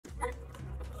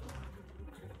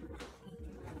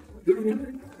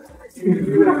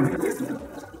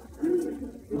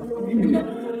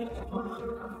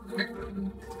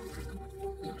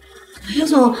裴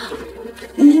总，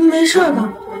您没事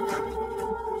吧？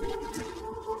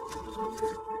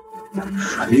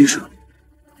阮医生。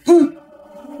嗯。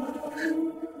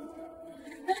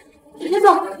裴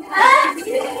总，哎，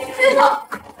裴总，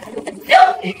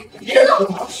裴总。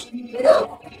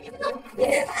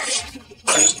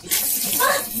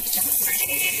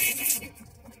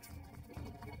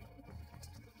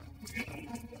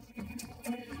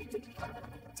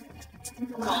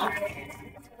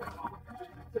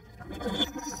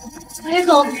裴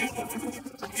总，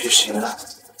是谁啊？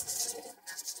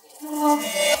我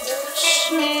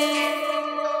是。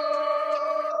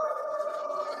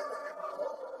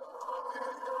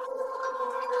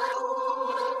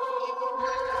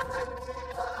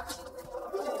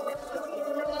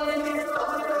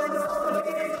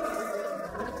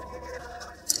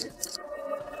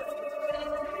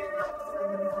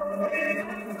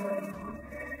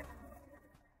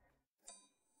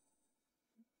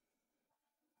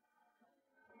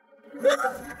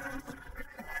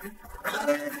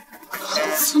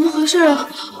怎么回事啊？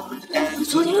我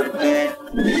昨天……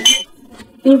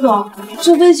李总，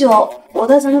这杯酒我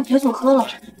带咱们裴总喝了。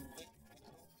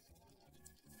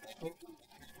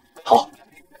好，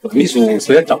本秘书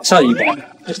虽然长相一般，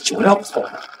但是酒量不错。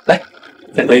来，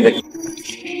再喝一杯。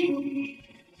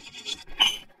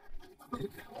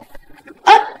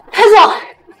哎，裴总，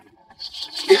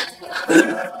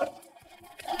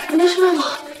没事吗？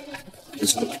没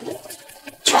事，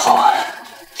就好啊。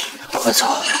快走。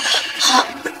好。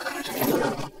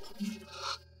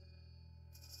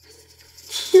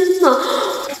天哪，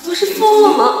我是疯了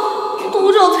吗？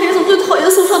都知道裴总最讨厌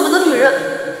送上门的女人，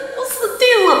我死定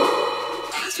了。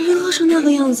他昨天喝成那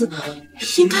个样子，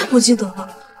应该不记得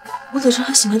了。我得趁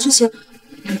他醒来之前，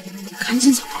赶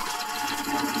紧走。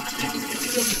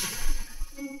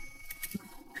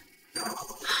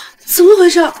怎么回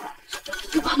事？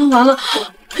完了完了！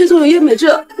裴总有厌美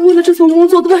症，为了这份工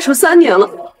作都外手3年了，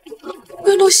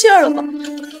该露馅了吧？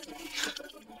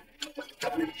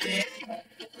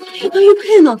那个玉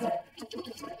佩呢？哎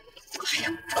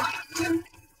呀，不管了。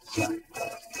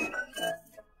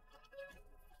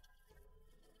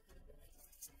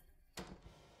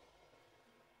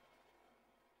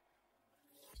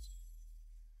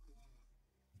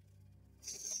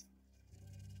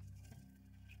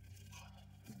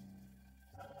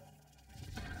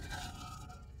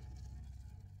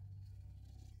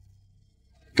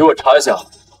给我查一下，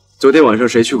昨天晚上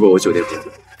谁去过我酒店附近？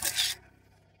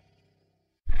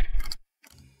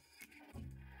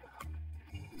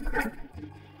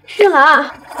玉兰，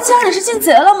家里是进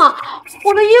贼了吗？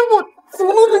我的衣服怎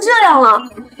么弄成这样了？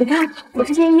你看我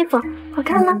这件衣服好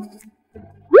看吗？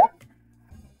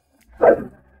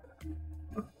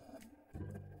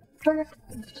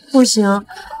不行，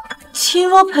听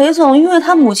说裴总因为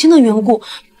他母亲的缘故，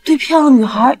对漂亮女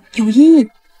孩有阴影。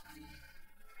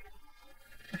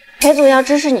裴总要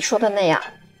真是你说的那样，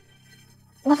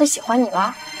那他喜欢你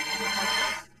了？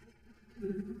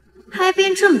还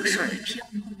编这么个事儿来骗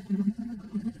我？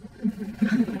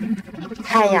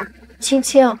哎呀，青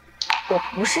青，我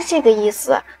不是这个意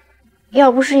思。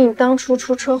要不是你当初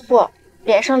出车祸，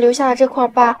脸上留下的这块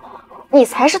疤，你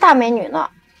才是大美女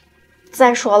呢。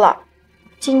再说了，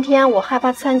今天我害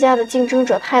怕参加的竞争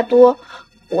者太多，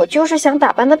我就是想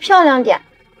打扮得漂亮点，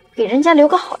给人家留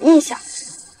个好印象。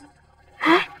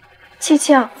哎。青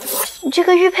青，你这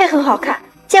个玉佩很好看，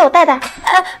借我戴戴。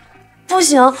哎，不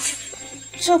行，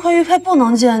这块玉佩不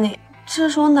能借你，这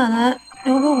是我奶奶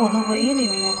留给我的唯一礼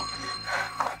物了。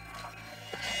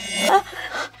哎，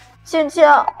青青，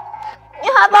你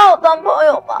还把我当朋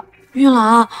友吗？玉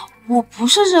兰，我不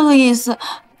是这个意思，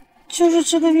就是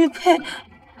这个玉佩。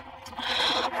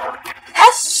哎，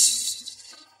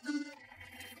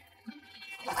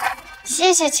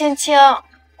谢谢青青，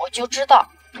我就知道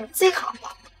你最好了。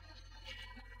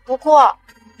不过，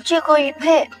这个玉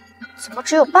佩怎么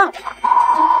只有半块？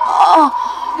哦，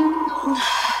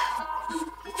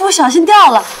不小心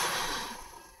掉了。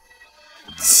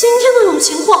今天那种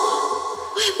情况，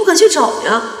我也不敢去找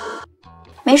呀。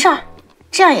没事儿，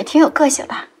这样也挺有个性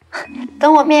的。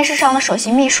等我面试上了首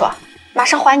席秘书，马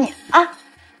上还你啊！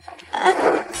哎，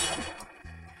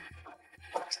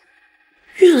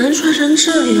玉兰穿成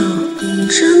这样，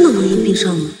真的能应聘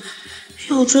上吗？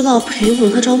要知道裴总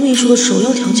他招秘书的首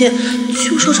要条件就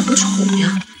是要长得丑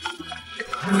呀。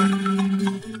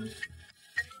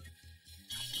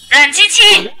阮青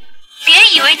青，别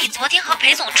以为你昨天和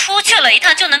裴总出去了一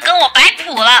趟就能跟我摆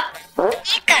谱了，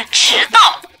你敢迟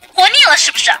到，活腻了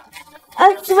是不是？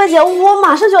哎，菊飞姐，我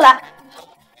马上就来。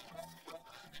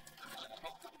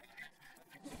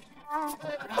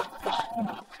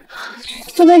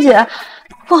苏菲姐，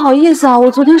不好意思啊，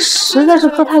我昨天实在是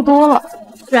喝太多了。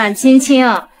阮青青，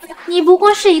你不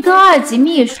过是一个2级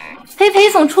秘书，陪裴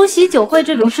总出席酒会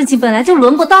这种事情本来就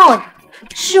轮不到你，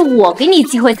是我给你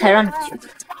机会才让你去。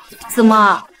怎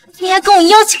么，你还跟我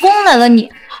要起功来了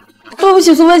你？对不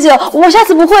起，苏菲姐，我下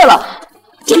次不会了。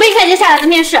准备看接下来的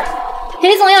面试，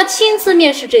裴总要亲自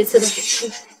面试这次的秘书。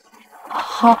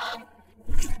好。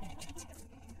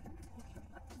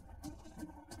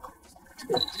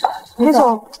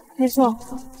裴总，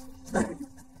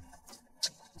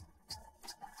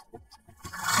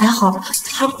还好，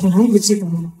他果然不记得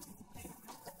了。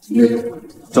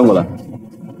转过来。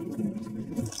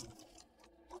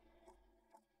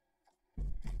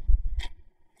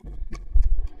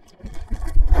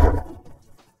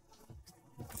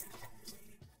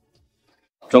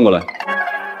转过来。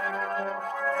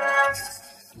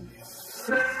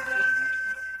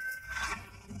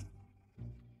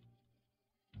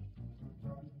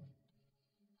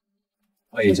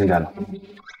会已经改了。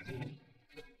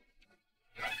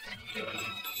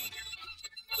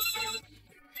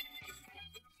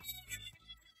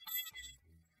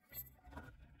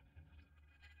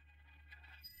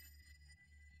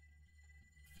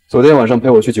昨天晚上陪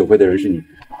我去酒会的人是你。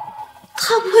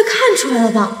他不会看出来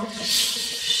了吧？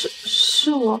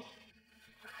是我。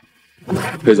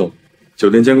裴总，酒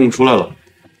店监控出来了，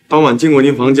当晚进过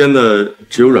您房间的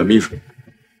只有阮秘书。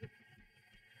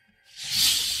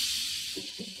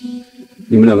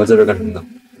你们两个在这干什么呢？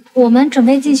我们准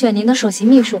备竞选您的首席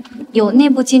秘书，有内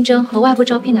部竞争和外部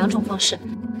招聘2种方式。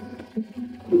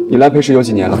你来裴氏有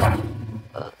几年了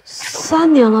？3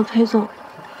年了，裴总。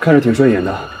看着挺顺眼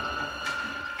的。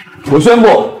我宣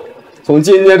布，从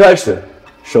今天开始，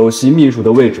首席秘书的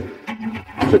位置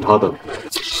是他的。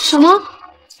什么？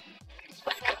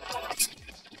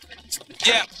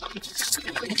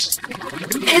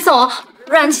裴总，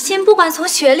阮青青不管从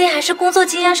学历还是工作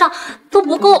经验上都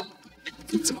不够。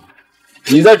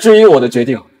你在质疑我的决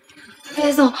定？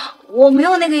裴总，我没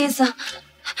有那个意思，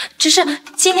只是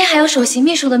今天还有首席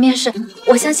秘书的面试，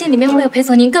我相信里面会有裴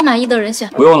总您更满意的人选。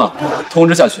不用了，通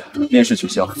知下去，面试取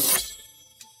消。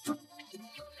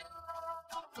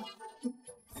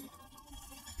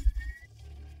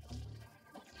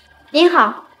您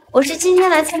好，我是今天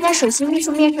来参加首席秘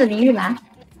书面试的林玉兰。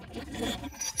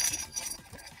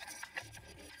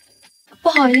不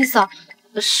好意思啊，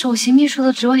首席秘书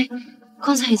的职位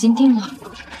刚才已经定了。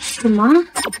什么？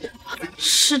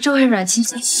是这位阮青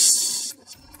青。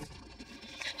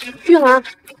玉兰，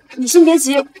你先别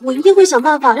急，我一定会想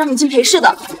办法让你进裴氏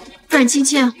的。阮青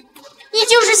青，你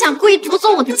就是想故意夺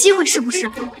走我的机会是不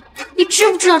是？你知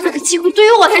不知道这个机会对于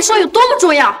我来说有多么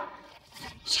重要？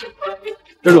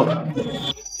站住！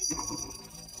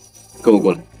跟我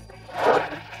过来。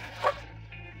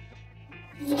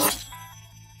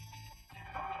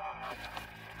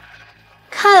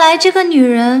看来这个女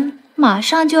人马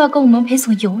上就要跟我们裴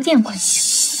总有点关系。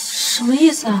什么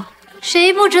意思啊？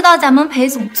谁不知道咱们裴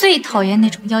总最讨厌那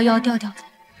种妖妖调调的，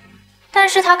但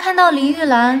是他看到林玉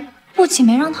兰不仅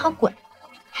没让他滚，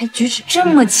还举止这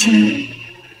么亲密，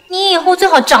你以后最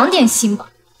好长点心吧。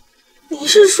你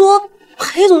是说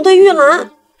裴总对玉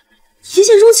兰一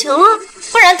见钟情了？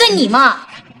不然对你嘛？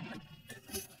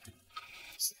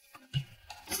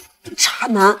渣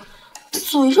男，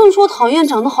嘴上说讨厌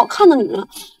长得好看的女人，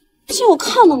结果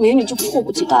看到美女就迫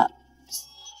不及待了。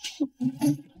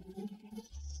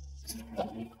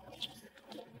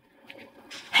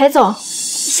裴总，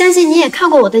相信你也看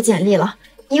过我的简历了，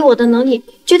以我的能力，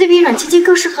绝对比阮青青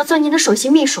更适合做您的首席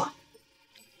秘书。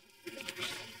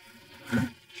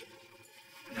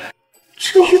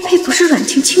这玉佩不是阮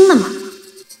青青的吗？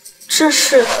这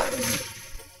是……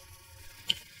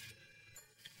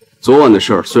昨晚的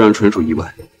事儿虽然纯属意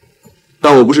外，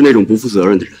但我不是那种不负责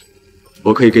任的人。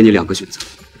我可以给你2个选择。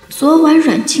昨晚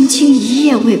阮青青一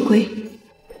夜未归，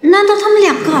难道他们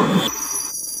2个？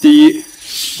第一，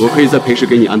我可以在裴氏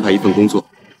给你安排一份工作，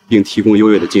并提供优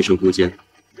越的晋升空间。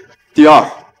第二，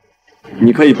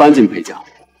你可以搬进裴家，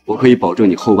我可以保证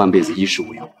你后半辈子衣食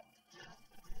无忧。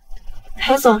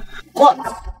裴总，我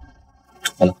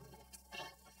好了，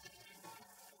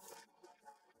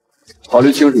考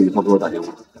虑清楚以后给我打电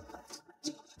话。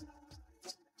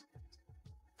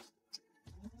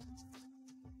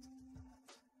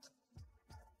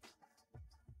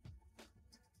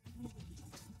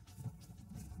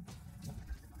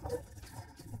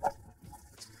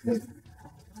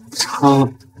他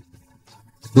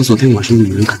和昨天晚上的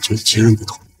女人感觉截然不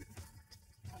同，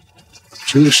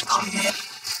真的是他。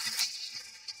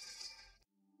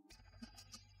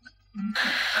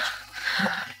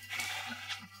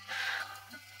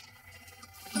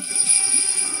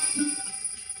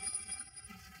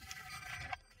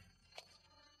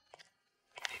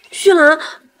然，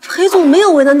裴总没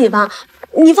有为难你吧？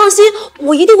你放心，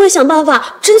我一定会想办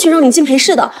法争取让你进裴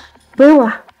氏的。不用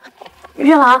了，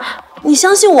月兰，你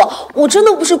相信我，我真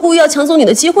的不是故意要抢走你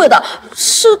的机会的，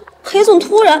是裴总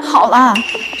突然……好了，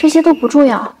这些都不重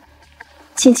要。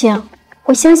青青，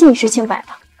我相信你是清白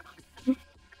的。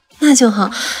那就好。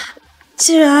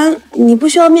既然你不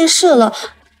需要面试了，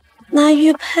那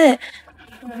玉佩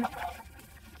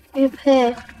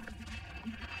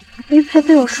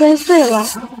被我摔碎了。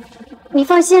你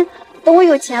放心，等我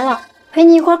有钱了，陪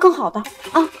你一块更好的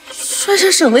啊。摔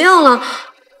成什么样了？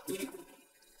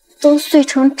都碎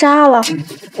成渣了，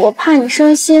我怕你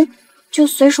伤心，就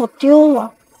随手丢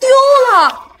了。丢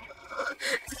了？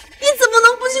你怎么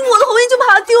能不经我的同意就把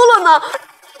它丢了呢？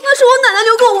那是我奶奶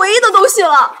留给我唯一的东西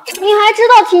了。你还知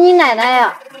道提你奶奶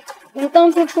呀？你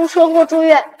当初出车祸住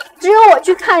院，只有我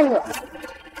去看你。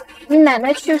你奶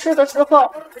奶去世的时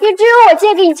候，也只有我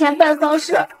借给你钱办丧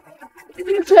事。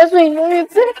你摔碎你的玉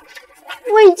佩，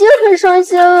我已经很伤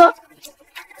心了，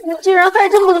你竟然还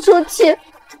这么生气。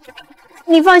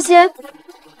你放心，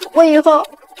我以后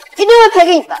一定会赔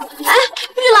给你的。哎，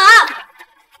玉兰，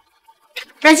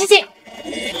阮青青，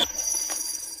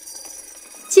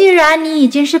既然你已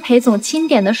经是裴总钦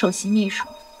点的首席秘书，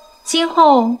今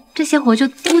后这些活就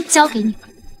都交给你了。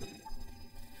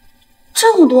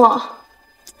这么多，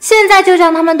现在就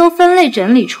将他们都分类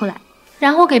整理出来，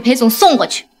然后给裴总送过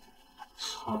去。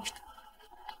好。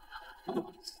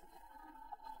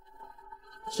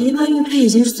一半玉佩已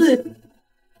经碎了，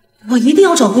我一定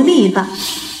要找回另一半。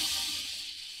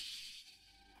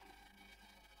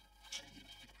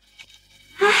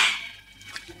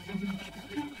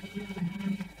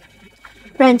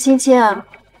阮青青，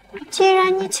既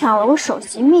然你抢了我首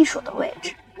席秘书的位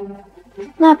置，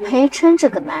那裴琛这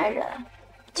个男人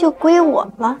就归我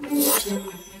了。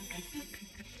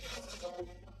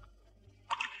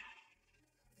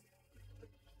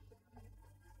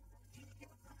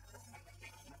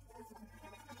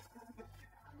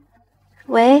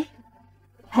喂，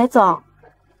裴总，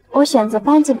我选择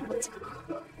搬进裴家。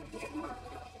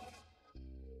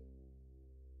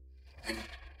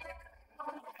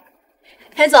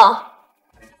裴总，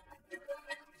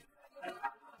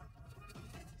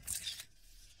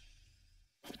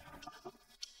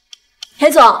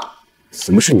裴总，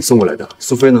怎么是你送过来的？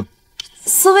苏菲呢？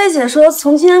思薇姐说，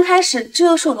从今天开始，这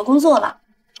又是我的工作了。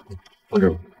放这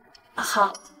儿吧。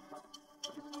好。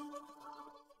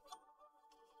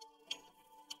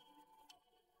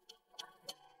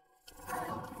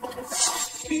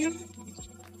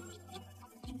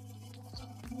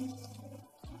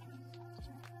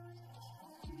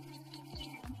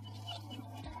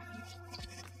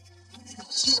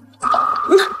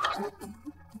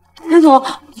裴总，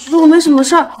如果没什么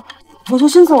事儿，我就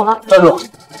先走了。站住！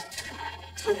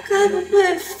他该不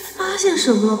会发现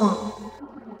什么了吧？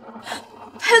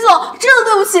裴总，真的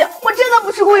对不起，我真的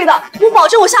不是故意的，我保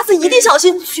证我下次一定小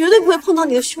心，绝对不会碰到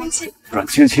你的胸肌，阮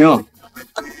青青，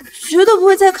绝对不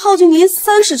会再靠近您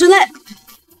3尺之内。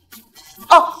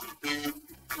哦，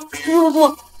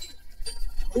不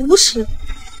，5尺。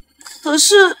可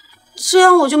是这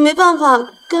样我就没办法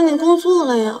跟你工作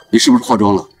了呀。你是不是化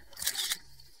妆了？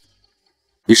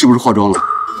你是不是化妆了？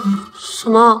什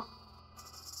么？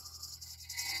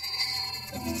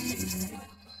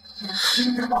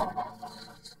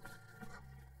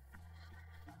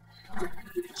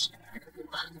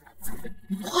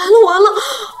完了，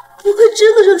不会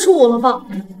真的认出我了吧？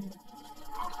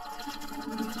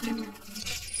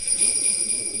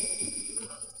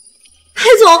裴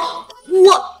总，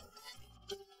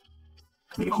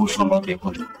我以后上班别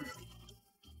化妆。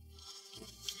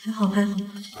还好。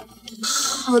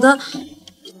好的，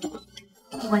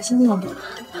我心动了。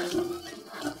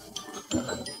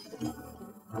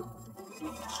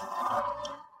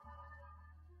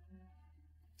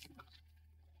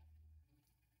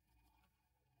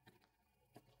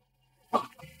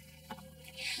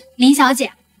林小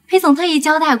姐，裴总特意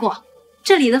交代过，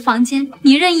这里的房间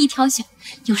你任意挑选，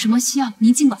有什么需要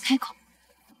您尽管开口。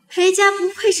裴家不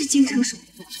愧是京城首富，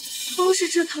光是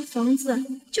这套房子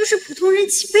就是普通人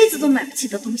起辈子都买不起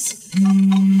的东西。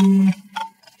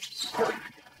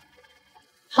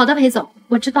好的，裴总，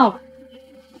我知道了。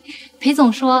裴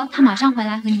总说他马上回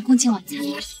来和你共进晚餐。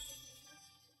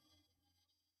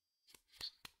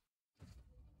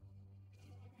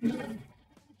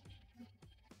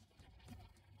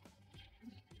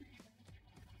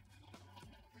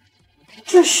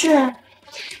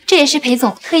这也是裴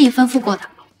总特意吩咐过的。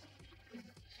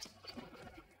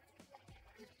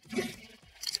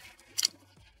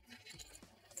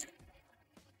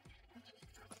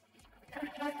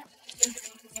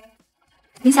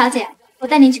林小姐，我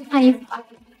带您去换衣服吧。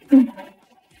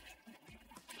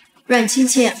阮青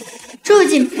青住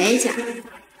进裴家，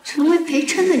成为裴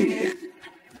琛的女人，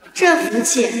这福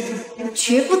气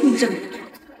绝不能让人。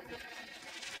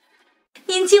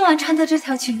您今晚穿的这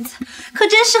条裙子可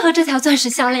真适合这条钻石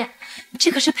项链，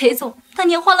这可是裴总当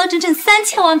年花了整整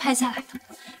3000万拍下来的，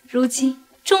如今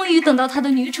终于等到他的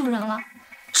女主人了。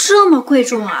这么贵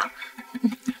重啊，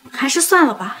还是算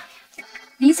了吧。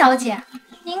林小姐，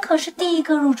您可是第一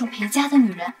个入主裴家的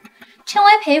女人，成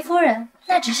为裴夫人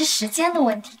那只是时间的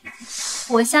问题。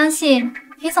我相信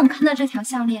裴总看到这条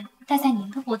项链戴在您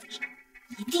的脖子上，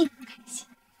一定很开心。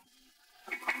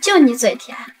就你嘴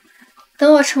甜，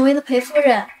等我成为了裴夫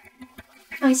人，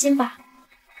放心吧，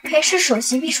裴氏首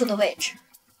席秘书的位置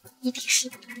一定是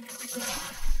你的。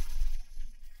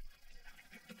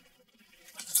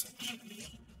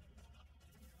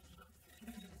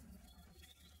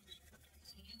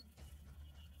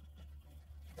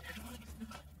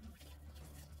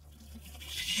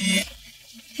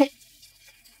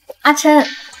阿琛，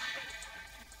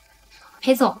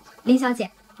裴总，林小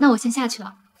姐，那我先下去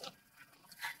了。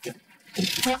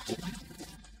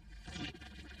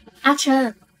阿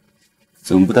琛，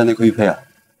怎么不带那块玉佩啊？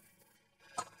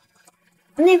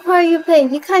那块玉佩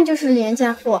一看就是廉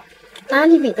价货，哪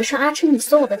里比得上阿琛你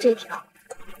送我的这条？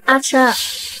阿琛，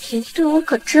你对我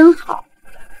可真好。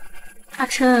阿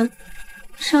琛，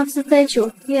上次在酒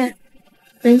店，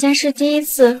人家是第一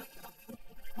次，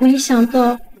没想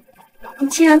到你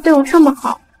竟然对我这么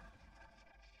好。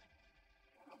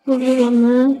不如我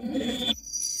们……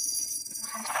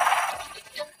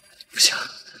不行，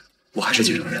我还是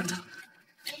接受不了他。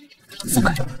放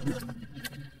开！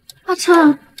阿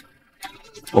琛，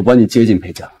我把你接进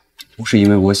裴家，不是因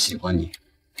为我喜欢你，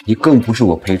你更不是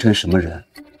我裴琛什么人，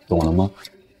懂了吗？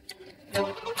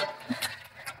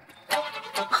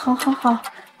好，好，好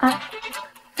啊！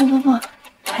不，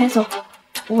裴总，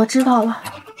我知道了。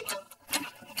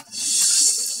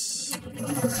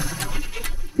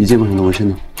你肩膀上的纹身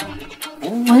呢？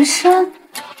纹身？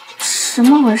什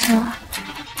么纹身啊？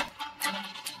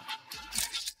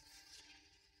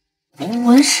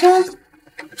纹身？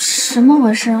什么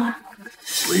纹身啊？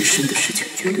纹身的事情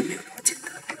绝对没有那么简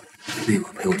单。那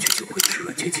晚陪我去酒会的是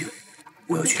阮青青，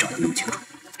我要去找她弄清楚。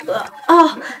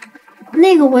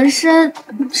那个纹身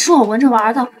是我纹着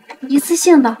玩的，一次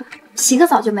性的，洗个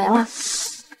澡就没了。啊，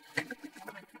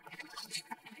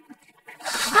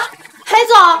裴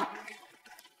总，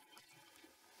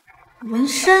纹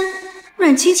身？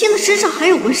阮青青的身上还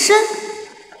有纹身？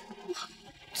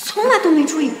从来都没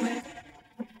注意过。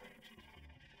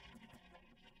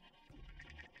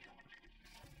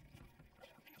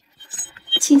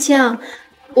青青，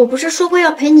我不是说过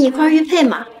要陪你一块玉佩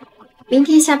吗？明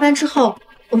天下班之后，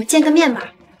我们见个面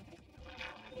吧。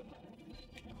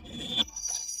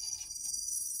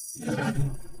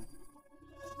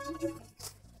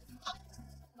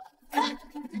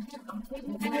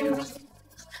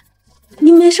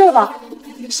您没事吧？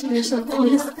没事，不好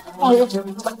意思。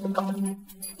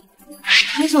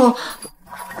裴总，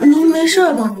您没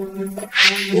事吧？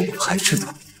我还知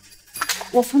道。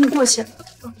我扶你过去。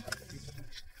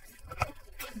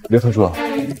刘特助，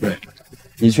对，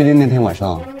你确定那天晚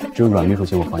上只有阮秘书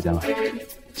进我房间了？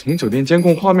从酒店监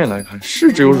控画面来看，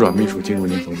是只有阮秘书进入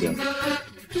您房间了。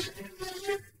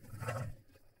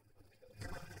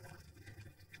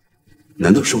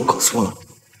难道是我搞错了？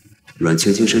阮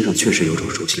青青身上确实有种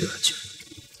熟悉的感觉。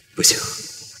不行，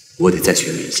我得再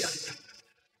确认一下。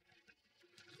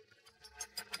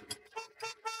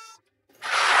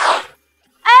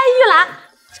哎，玉兰，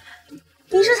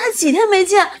你这才几天没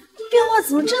见，变化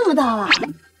怎么这么大了？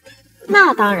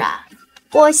那当然，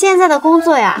我现在的工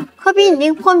作呀，可比你那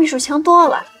个破秘书强多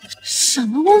了。什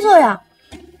么工作呀？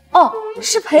哦，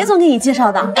是裴总给你介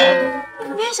绍的。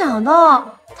没想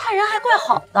到他人还怪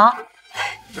好的。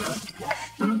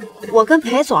我跟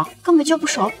裴总根本就不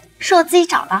熟，是我自己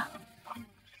找的。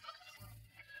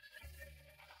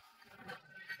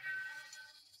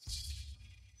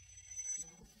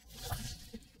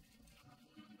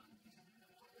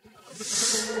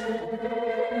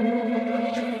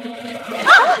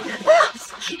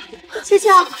青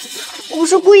青，我不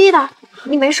是故意的，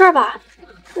你没事吧？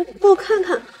给我看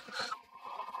看，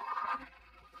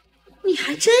你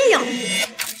还真有。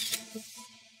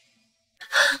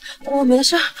我没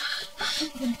事。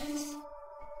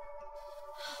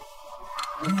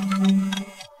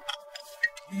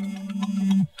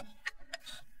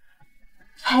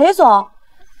裴总，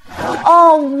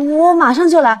哦，我马上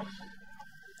就来。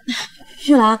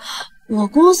玉兰，我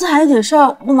公司还有点事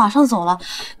儿，我马上走了。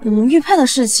玉佩的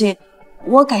事情，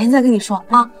我改天再跟你说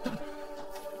啊。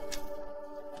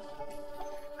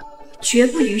绝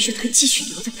不允许他继续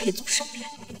留在裴总身边。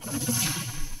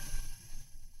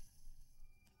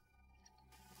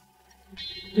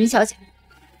云小姐，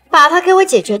把他给我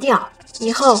解决掉，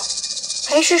以后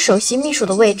裴氏首席秘书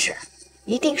的位置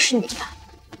一定是你的。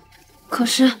可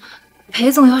是裴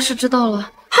总要是知道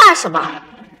了，怕什么？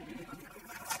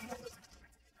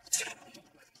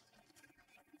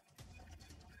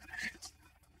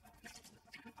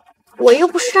我又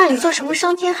不是让你做什么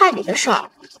伤天害理的事儿，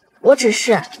我只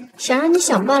是想让你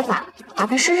想办法把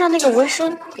他身上那个纹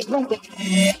身给弄掉。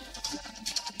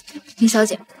林小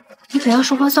姐，你可要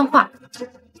说话算话。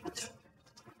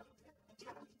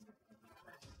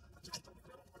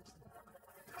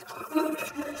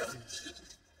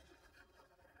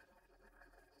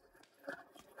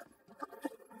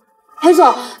裴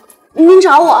总，您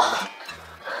找我。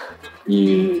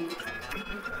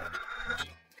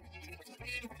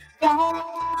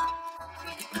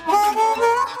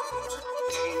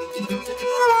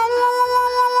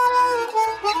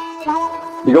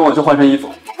你跟我去换身衣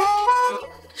服。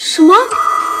什么？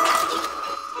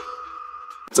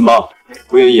怎么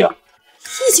不愿意啊？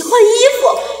一起换衣服？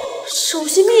首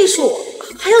席秘书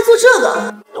还要做这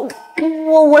个？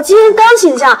我今天刚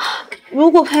请假，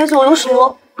如果裴总有什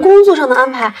么工作上的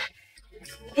安排，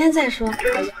明天再说。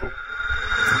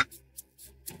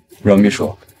阮秘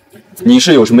书，你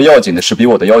是有什么要紧的事比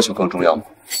我的要求更重要吗？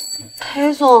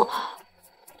裴总，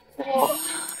我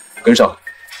跟上。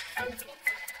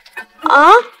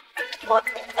啊？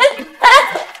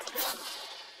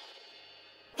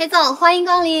裴总，欢迎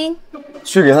光临。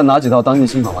去给他拿几套当季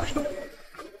新款换上。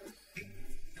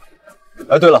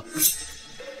哎，对了，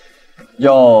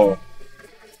要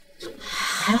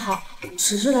还好，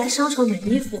只是来商场买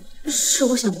衣服，是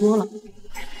我想多了。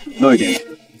弄一点。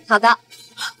好的。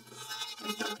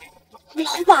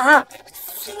老板，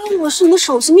虽然我是你的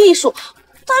首席秘书，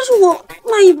但是我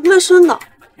卖艺不卖身的。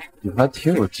你还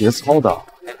挺有节操的。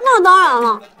那当然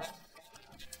了。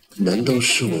难道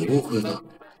是我误会了？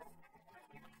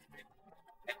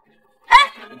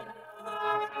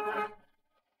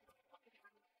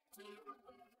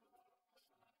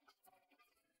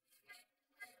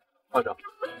校长，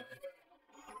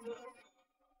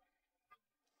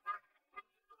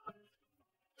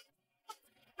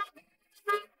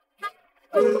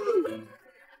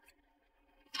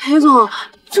裴总，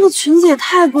这个裙子也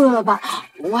太贵了吧，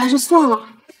我还是算了。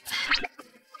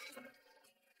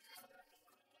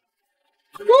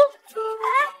你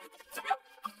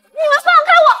们放开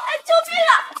我！哎，救命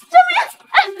啊！救命！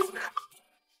哎，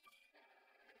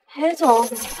裴总。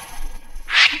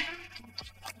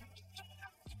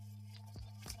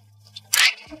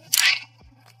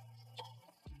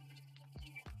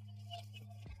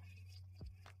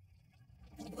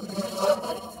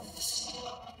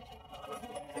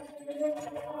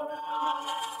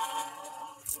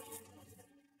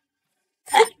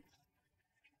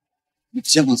你的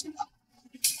肩膀怎么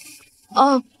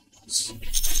了？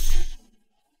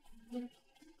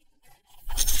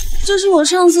这是我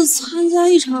上次参加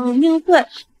一场面会，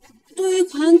对一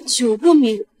款酒过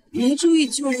敏，没注意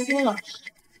就喝了，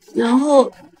然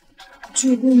后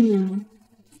就过敏了。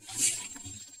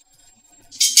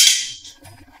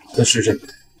再试这个。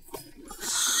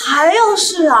还要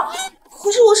试啊？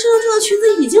可是我身上这个裙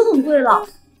子已经很贵了。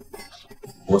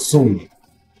我送你。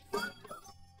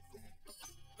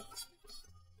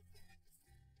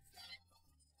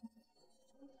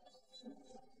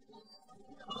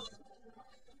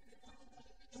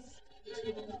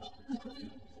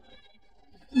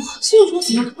我就说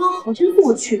怎么刚好就送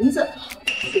我裙子，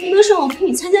明天上午陪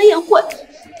你参加宴会，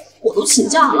我都请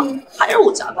假了，还让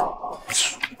我加班。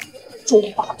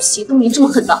中华不行，都没这么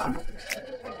狠的。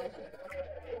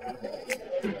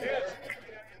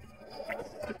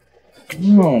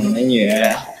美女，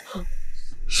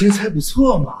身材不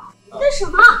错嘛。干什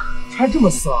么？穿这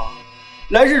么骚，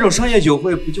来这种商业酒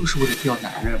会不就是为了钓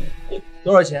男人吗？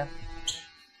多少钱？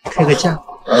开个价。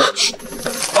老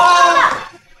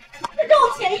板，再给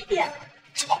我便宜点。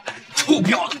臭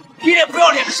婊子，一脸不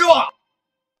要脸是吧？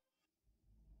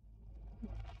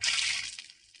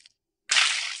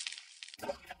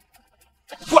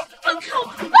放开我！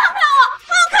放开我！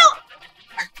放开我！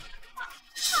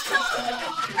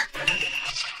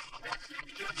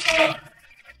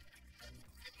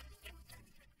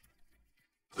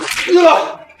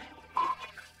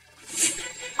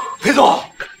裴总，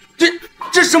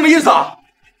这是什么意思啊？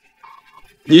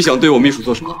你想对我秘书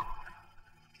做什么？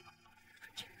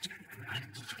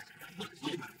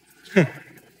哼，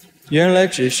原来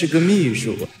只是个秘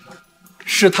书，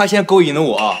是他先勾引的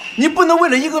我。你不能为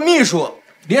了一个秘书，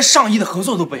连上亿的合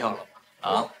作都不要了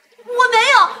啊！我没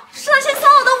有，是他先骚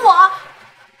扰的我。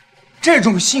这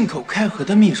种信口开河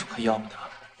的秘书可要不得，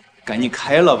赶紧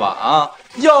开了吧啊！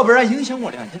要不然影响我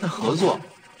两家的合作，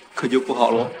可就不好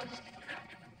喽。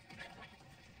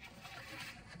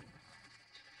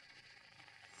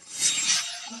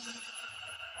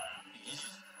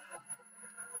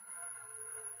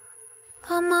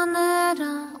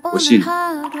我信你。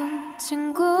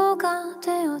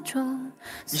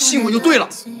你信我就对了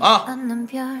啊！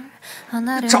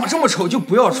长这么丑就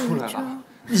不要出来了，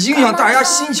影响大家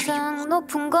心情。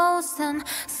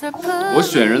我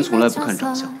选人从来不看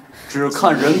长相，只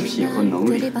看人品和能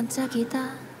力。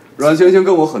阮星星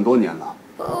跟我很多年了，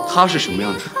她是什么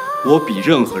样的人，我比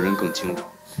任何人更清楚。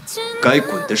该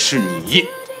滚的是你，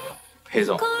裴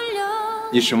总，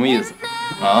你什么意思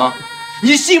啊？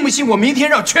你信不信我明天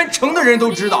让全城的人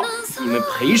都知道，你们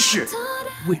裴氏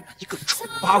为了一个丑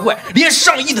八怪，连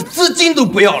上亿的资金都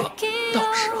不要了。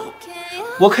到时候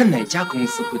我看哪家公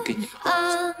司会跟你们合作。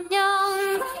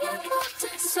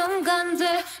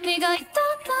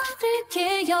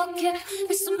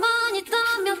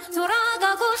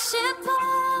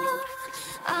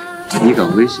你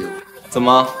敢威胁我？怎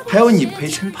么还有你裴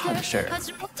琛怕的事儿？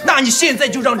那你现在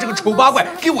就让这个丑八怪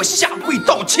给我下跪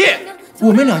道歉，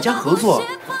我们两家合作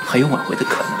还有挽回的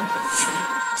可能。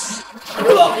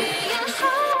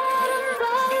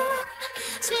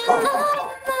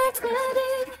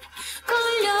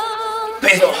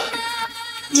裴总，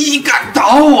你敢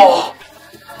打我？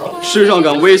世上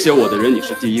敢威胁我的人，你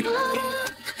是第一个。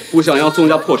不想要宋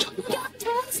家破产的话，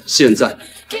现在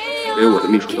给我的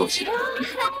秘书道歉。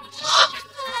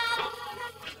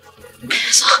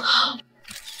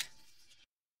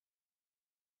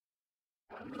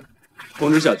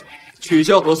通知下去，取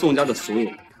消和宋家的所有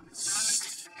人。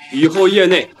以后业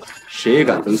内谁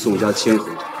敢跟宋家签合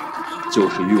同，就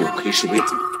是与我裴氏为敌。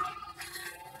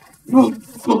不，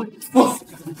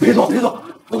裴总，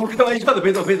我开玩笑的，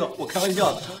裴总，我开玩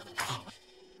笑的。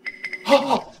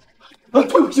好，对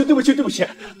不起，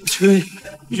求你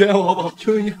原谅我好不好？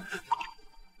求你。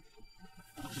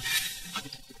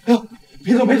哎呦，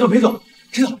裴总，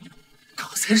知道。刚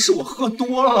才是我喝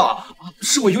多了，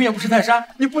是我有眼不识泰山，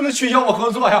你不能取消我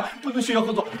合作呀，不能取消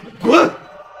合作，滚！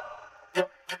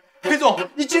裴总，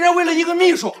你竟然为了一个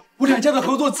秘书，我两家的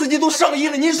合作资金都上亿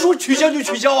了，您说取消就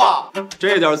取消啊？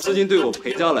这点资金对我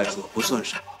裴家来说不算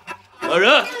什么。来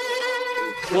人，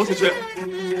拖出去！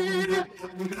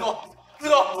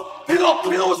裴总，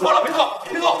我错了，裴总，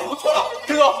我错了，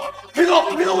裴总，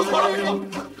我错了，裴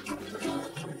总。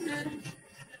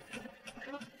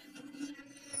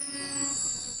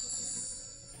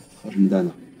好什么带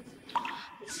呢？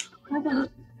老板，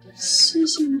谢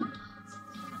谢你。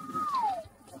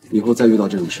以后再遇到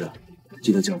这种事，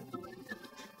记得叫我。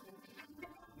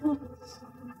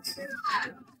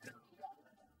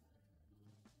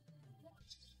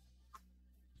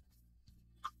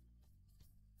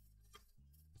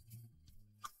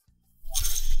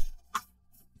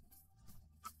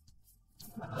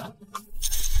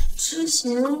之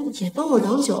前也帮我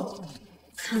挡酒，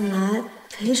看来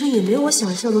裴琛也没有我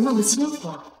想象的那么鲜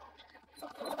活。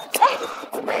哎，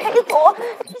裴总，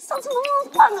你下次能不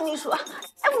能换个秘书啊？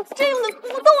哎，我真有点不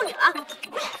动你了。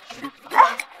这。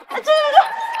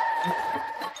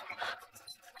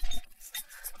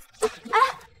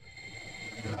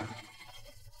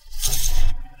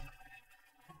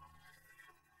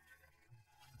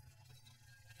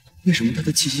为什么他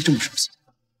的气息这么熟悉？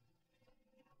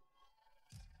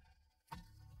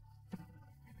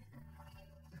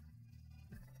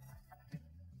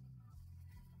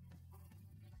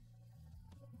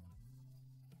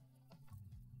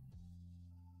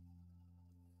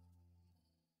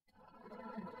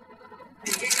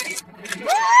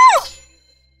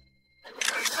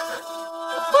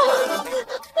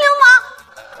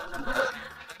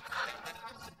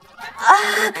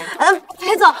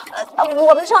裴总，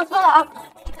我们上车了啊！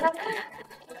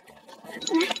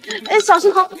小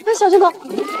心头！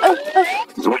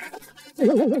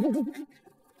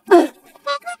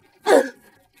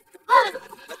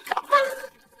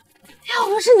要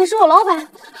不是你是我老板，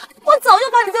我早就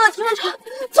把你丢到停车场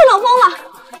做冷风了。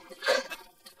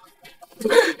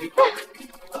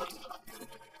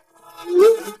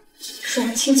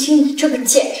阮青青，你这个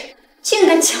贱人，竟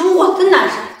敢抢我的男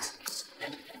人！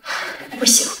不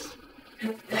行，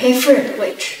裴夫人的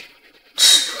位置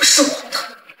只能是我的。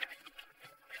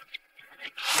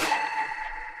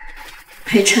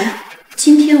裴琛，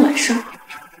今天晚上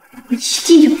我一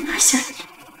定要拿下你。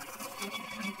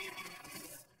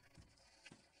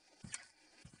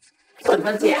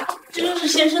小姐，这就是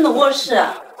先生的卧室。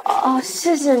哦，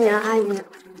谢谢你啊，阿姨。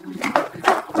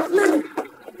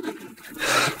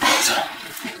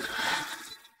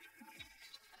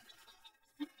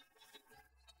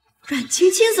青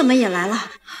青怎么也来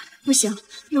了？不行，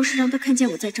要是让他看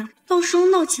见我在这儿，到时候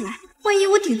闹起来，万一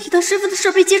我顶替他身份的事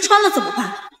被揭穿了怎么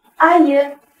办？阿姨，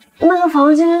那个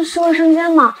房间是卫生间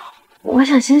吗？我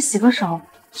想先洗个手。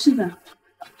是的。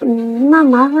那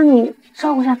麻烦你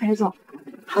照顾一下裴总。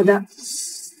好的。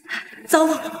糟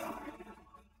了。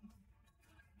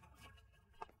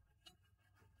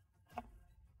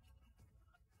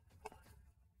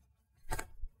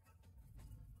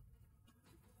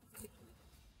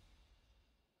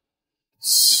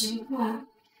 奇怪，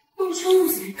那窗户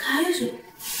怎么开着？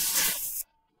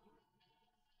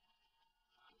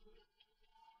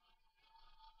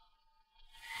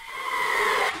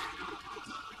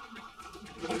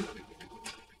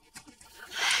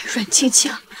阮青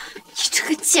青，你这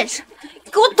个贱人，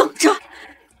给我等着！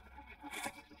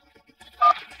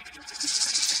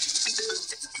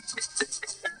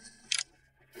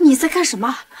你在干什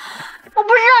么？我不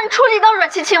是让你处理到阮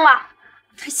青青吗？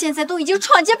 他现在都已经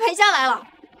闯进裴家来了，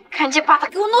赶紧把他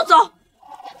给我弄走！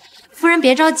夫人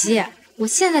别着急，我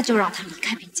现在就让他离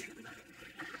开裴家。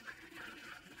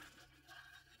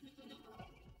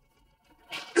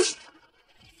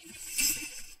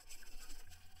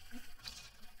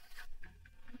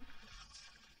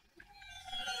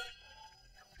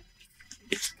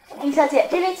林小姐，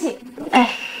这边请。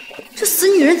哎，这死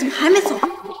女人怎么还没走？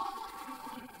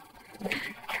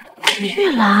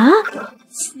玉兰。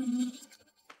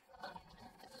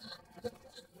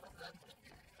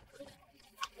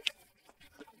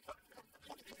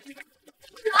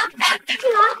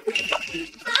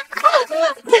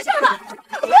 等下吧，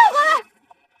不要回来！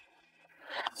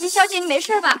林小姐，你没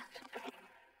事吧？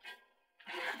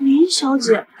林小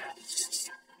姐，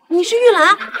你是玉兰？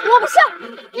我不是，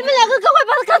你们两个赶快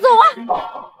把她赶走啊！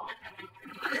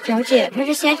小姐，他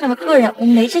是先生的客人，我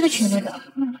们没这个权利的。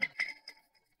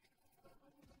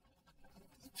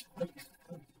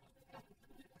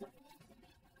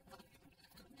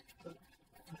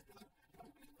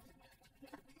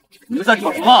你们在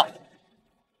吵什么？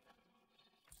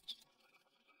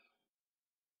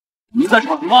你们在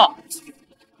吵什么？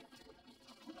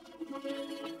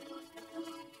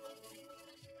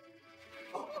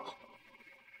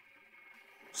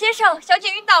先生，小姐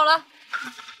晕倒了。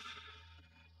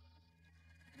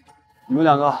你们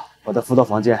两个把她扶到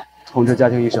房间，通知家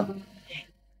庭医生。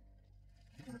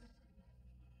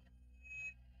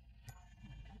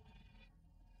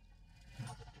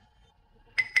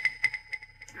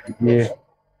你，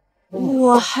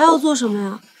我还要做什么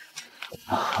呀？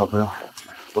啊，不用，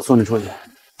我送你出去。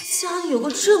家里有个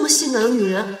这么性感的女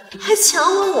人，还强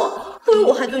吻我，以为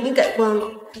我还对你改观了。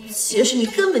其实你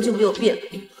根本就没有变，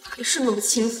还是那么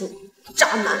轻浮，渣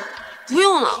男。不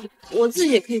用了，我自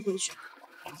己也可以回去。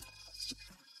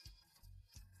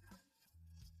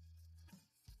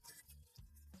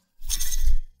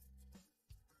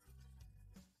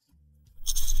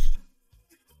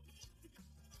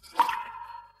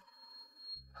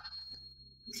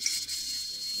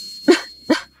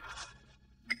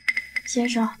先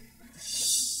生，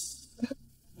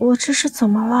我这是怎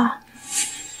么了？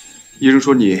医生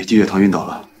说你低血糖晕倒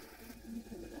了。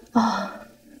哦，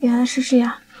原来是这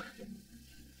样。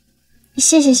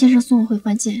谢谢先生送我回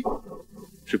房间。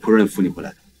是仆人扶你回来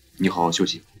的，你好好休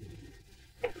息。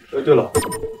哎，对了，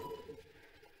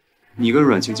你跟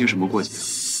阮青青什么过节？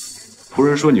仆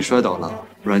人说你摔倒了，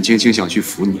阮青青想去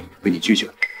扶你，被你拒绝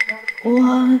了。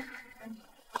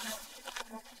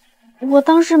我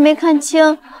当时没看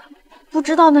清。 不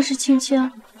知道那是青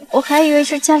青，我还以为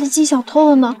是家里进小偷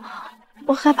了呢，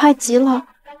我害怕极了，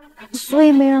所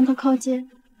以没让他靠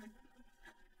近。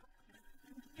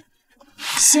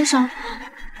先生，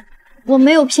我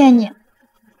没有骗你，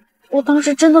我当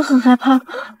时真的很害怕。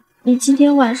你今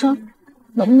天晚上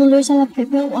能不能留下来陪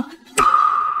陪我？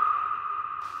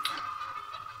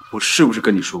我是不是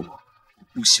跟你说过，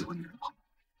我不喜欢女人胖？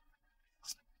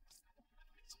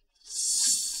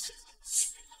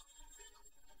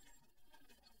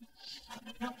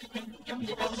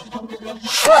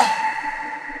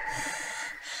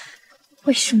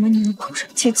 为什么你能碰上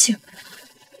青青？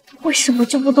为什么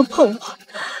就不能碰我？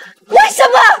为什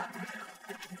么？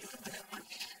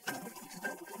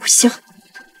不行，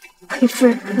裴夫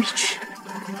人的位置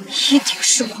一定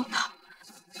是我的，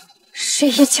谁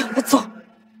也抢不走。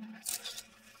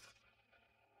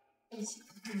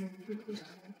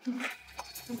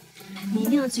你一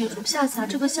定要记住，下次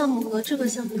这个项目和这个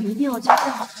项目一定要交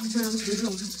掉，不然绝对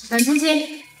阮青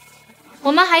青，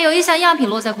我们还有一箱样品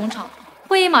落在工厂，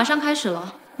会议马上开始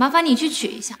了，麻烦你去取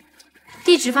一下，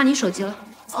地址发你手机了。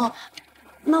哦，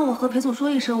那我和裴总说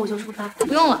一声，我就出发。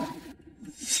不用了，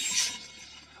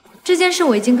这件事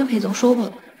我已经跟裴总说过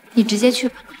了，你直接去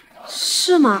吧。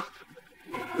是吗？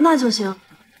那就行。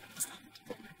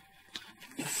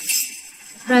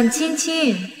阮青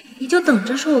青，你就等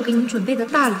着收我给你准备的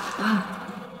大礼吧。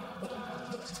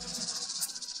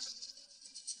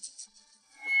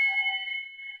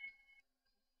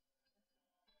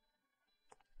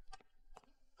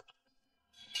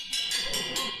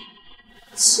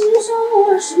青山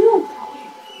路26条，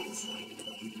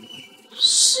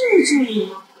是这里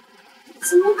吗？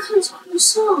怎么看着不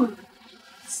像啊？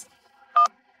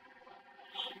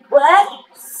喂，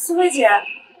苏菲姐，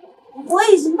我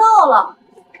已经到了，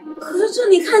可是这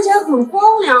里看起来很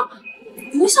荒凉，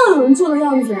不像有人住的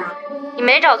样子呀。你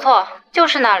没找错，就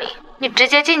是那里，你直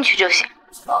接进去就行。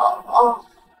哦，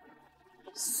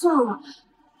算了，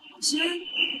我先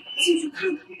进去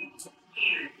看看。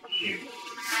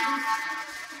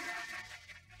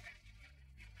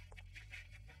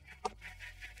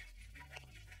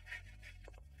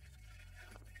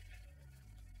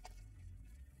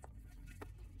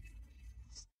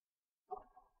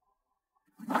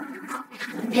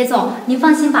裴总，您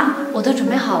放心吧，我都准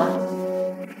备好了。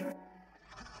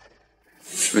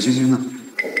阮青青呢？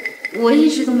我一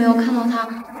直都没有看到她，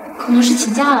可能是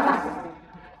请假了吧。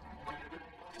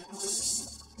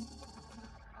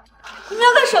你们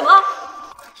要干什么？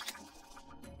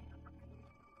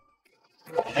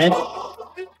哎，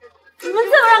你们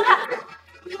再不让开，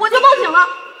我就报警了！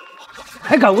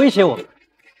还敢威胁我？你们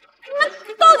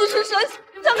到底是谁？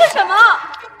想干什么？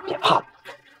别怕，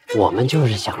我们就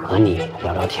是想和你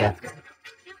聊聊天。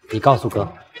你告诉哥，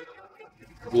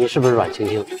你是不是阮青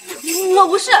青？我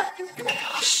不是，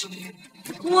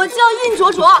我叫印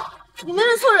卓卓。你们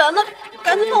认错人了，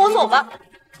赶紧放我走吧。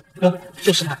哥，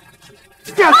就是他。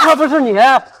这不是你，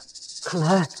看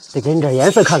来得给你点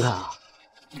颜色看看啊。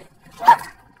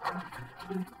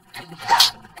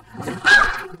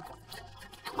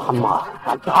他妈，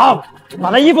打！把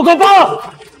那衣服给我扒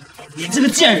了！你这个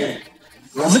贱人！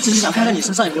我们只是想看看你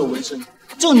身上有没有纹身，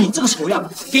就你这个丑样，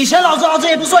给钱老子熬这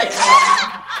也不睡。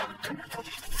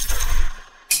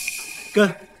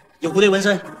哥，有蝴蝶纹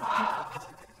身，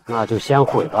那就先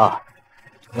毁了，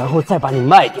然后再把你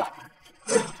卖掉。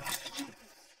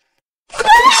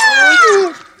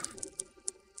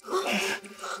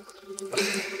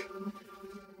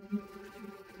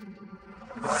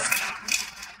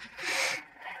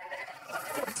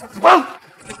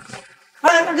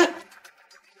哎，大哥，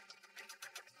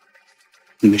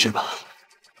你没事吧？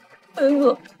裴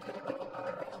总，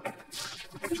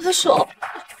我的手。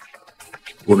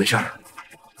我没事儿。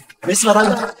没事吧，大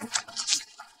哥？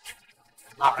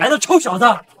哪来的臭小子，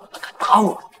敢打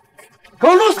我？给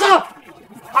我弄死他！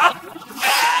啊！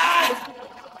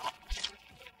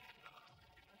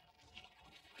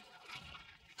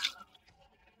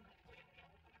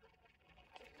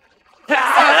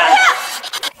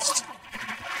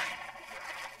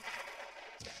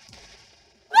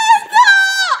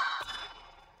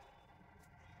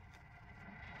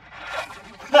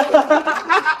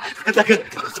大哥，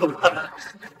怎么了？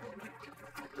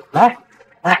来，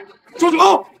来，住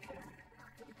手！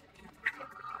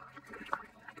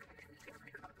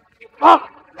啊！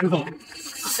裴总，裴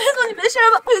总，你没事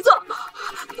吧？裴总，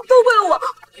都怪我，我把他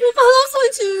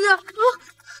送去医院啊！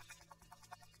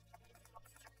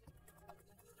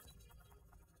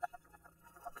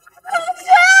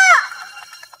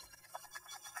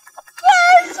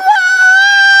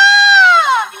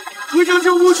回家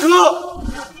救护车！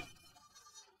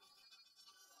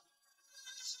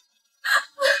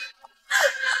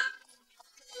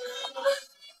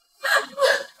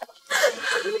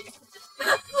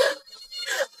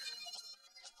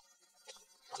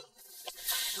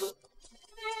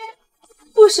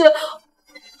护士，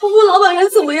我老板人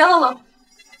怎么样了？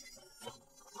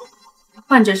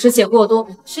患者失血过多，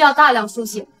需要大量输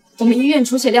血。我们医院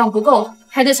出血量不够，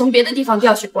还得从别的地方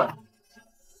调血过来。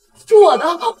是我的，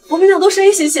我们俩都是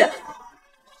A 型血。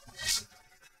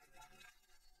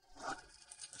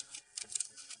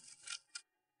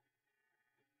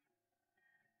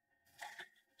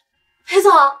裴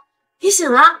总，你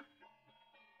醒了？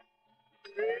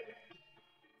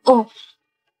哦。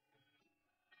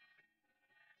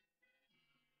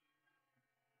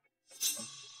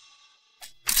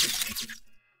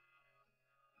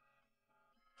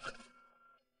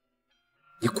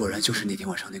你果然就是那天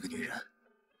晚上那个女人。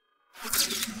裴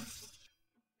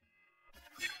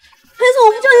总，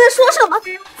我不知道你在说什么，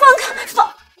放开，放！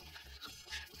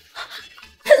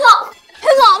裴总，裴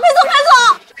总，裴总，裴总，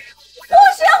护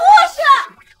士，护士，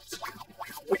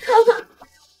你看看，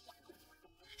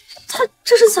他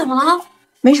这是怎么了？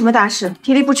没什么大事，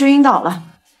体力不支晕倒了。啊，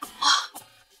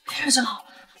没事就好，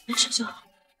没事就好。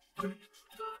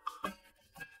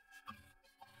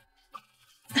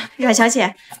阮小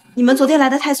姐，你们昨天来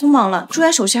的太匆忙了，住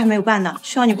院手续还没有办呢，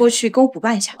需要你过去跟我补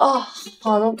办一下。哦，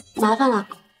好的，麻烦了。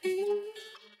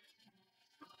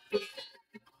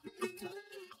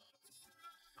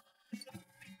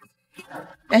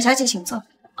阮小姐，请坐。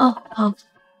哦，好。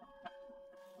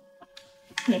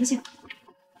联系。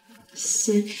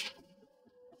行。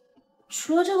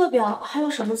除了这个表，还有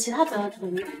什么其他表要注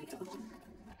意？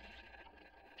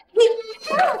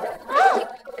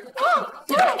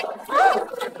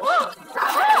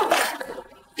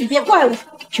你别怪我，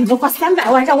有人花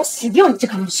300万让我洗掉你这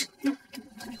个女生，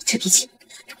这笔钱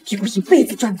比我一辈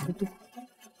子赚的都多。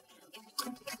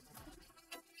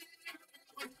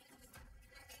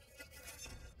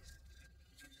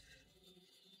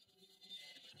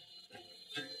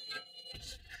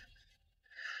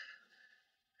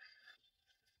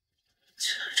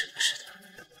这真的是他。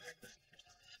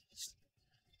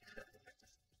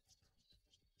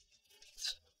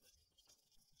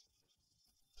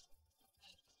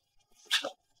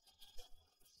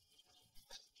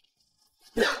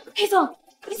裴总，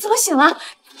你怎么醒了？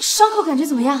伤口感觉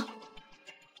怎么样？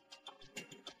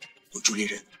我助理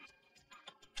人。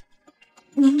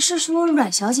您是说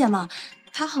阮小姐吗？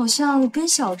她好像跟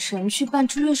小陈去办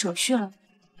住院手续了。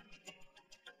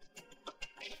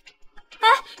哎，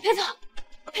裴总，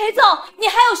裴总，你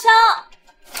还有伤！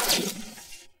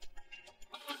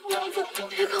我要走，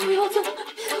别看我要走，别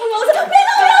看我要走，别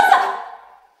看我要走！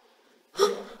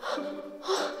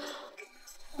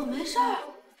我没事儿。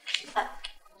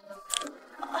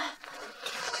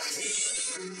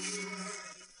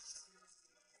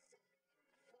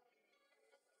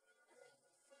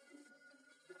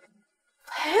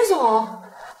裴总，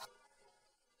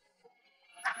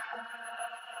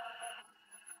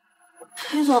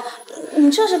裴总，你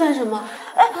这是干什么？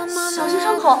哎，小心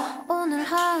伤口。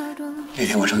那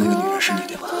天晚上那个女人是你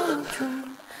对吧？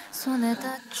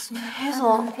裴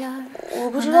总，我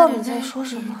不知道你在说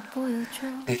什么。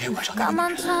那天晚上那个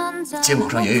女人肩膀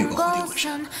上也有一个蝴蝶纹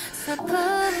身，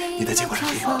你的肩膀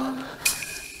上也有。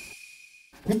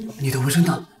你的纹身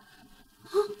呢？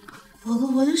我的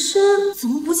纹身怎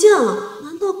么不见了？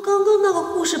难道刚刚那个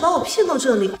护士把我骗到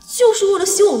这里，就是为了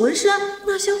洗我纹身？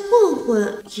那些混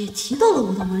混也提到了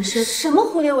我的纹身，什么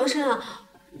蝴蝶纹身啊？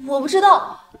我不知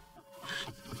道。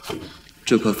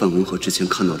这块范纹和之前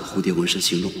看到的蝴蝶纹身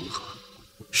形状吻合，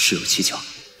事有蹊跷。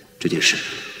这件事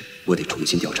我得重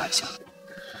新调查一下。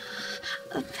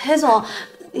裴总，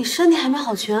你身体还没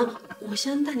好全，我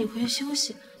先带你回去休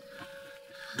息。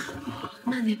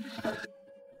慢点。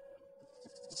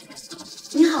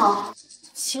你好，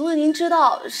请问您知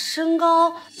道身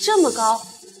高这么高，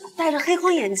戴着黑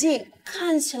框眼镜，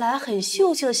看起来很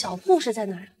秀气的小护士在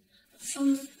哪儿？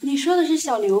你说的是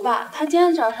小刘吧？他今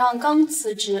天早上刚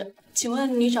辞职，请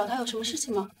问你找他有什么事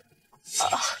情吗？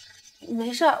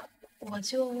没事儿，我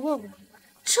就问问。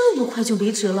这么快就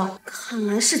离职了，看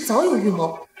来是早有预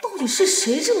谋。到底是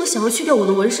谁这么想要去掉我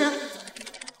的纹身？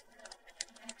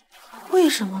为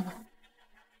什么呢？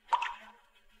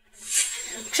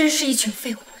真是一群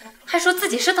废物，还说自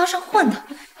己是道上混的，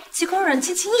结果阮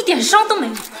青青一点伤都没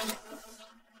有。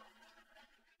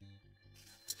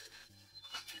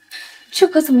这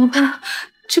可怎么办？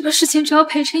这个事情只要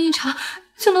裴琛一查，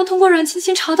就能通过阮青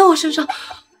青查到我身上，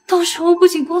到时候不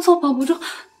仅工作保不住，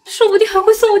说不定还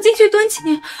会送我进去蹲几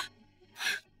年。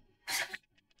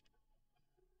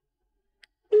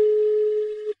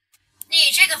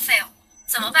你这个废物，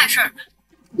怎么办事的？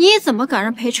你怎么敢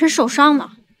让裴琛受伤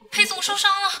呢？裴总受伤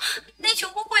了，那群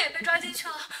混混也被抓进去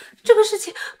了。这个事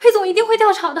情裴总一定会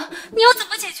调查的，你要怎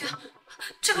么解决？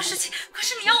这个事情可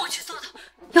是你要我去做的，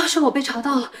要是我被查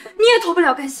到了，你也脱不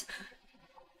了干系。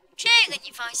这个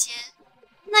你放心，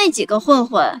那几个混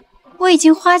混，我已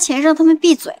经花钱让他们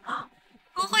闭嘴了，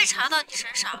不会查到你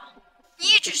身上。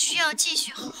你只需要继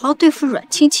续好好对付阮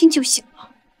青青就行了。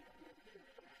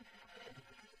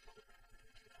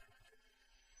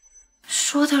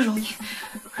说的容易，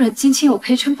阮青青有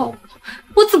裴琛保护，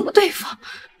我怎么对付？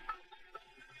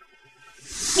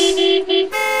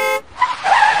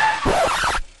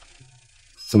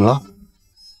怎么了？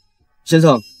先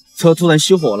生，车突然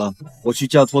熄火了，我去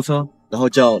叫拖车，然后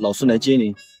叫老孙来接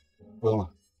您。不用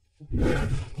了。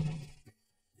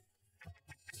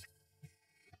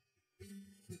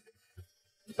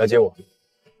来接我。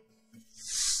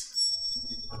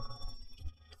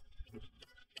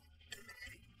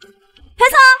裴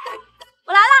总，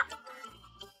我来了。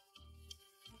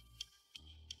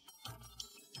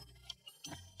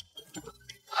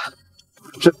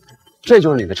这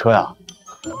就是你的车呀？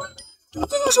这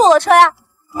就是我的车呀。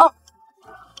哦，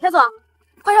裴总，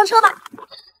快上车吧。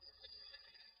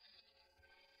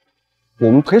我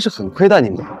们裴氏很亏待你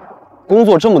们，工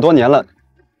作这么多年了，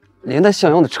连台像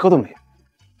样的车都没有。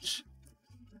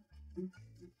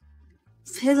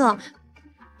裴总，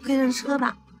快上车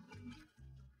吧。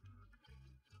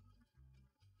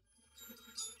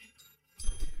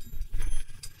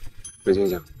水晶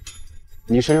晶，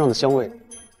你身上的香味。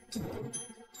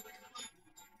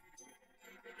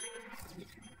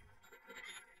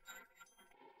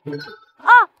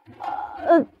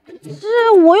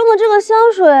是我用的这个香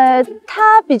水，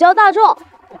它比较大众，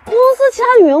公司其他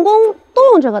女员工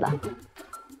都用这个的。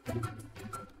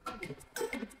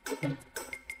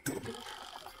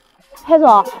裴总，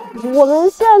我们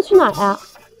现在去哪儿呀？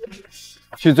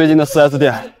去最近的4S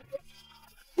店。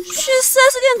去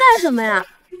 4S 店干什么呀？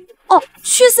哦，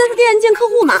去 4S 店见客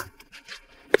户嘛。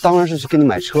当然是去给你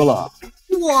买车了。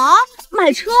我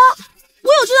买车？我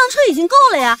有这辆车已经够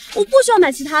了呀，我不需要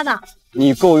买其他的。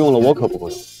你够用了，我可不够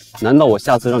用。难道我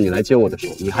下次让你来接我的时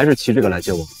候，你还是骑这个来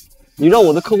接我？你让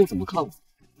我的客户怎么看我？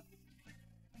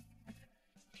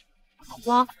好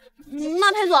吧，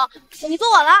那裴总，你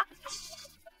坐我了。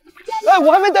哎，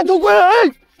我还没戴头盔呢！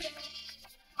哎，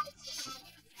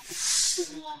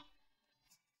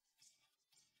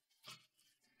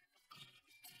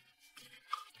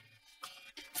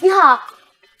你好，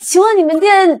请问你们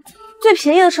店最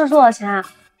便宜的车多少钱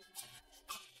啊？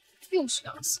又是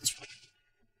249。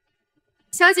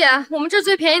小姐，我们这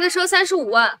最便宜的车35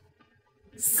万。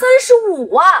35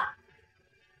万，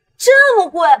这么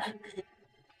贵？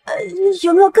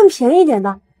有没有更便宜一点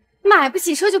的？买不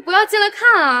起车就不要进来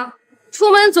看啊！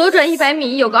出门左转100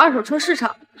米有个二手车市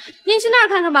场，您去那儿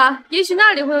看看吧，也许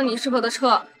那里会有你适合的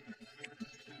车。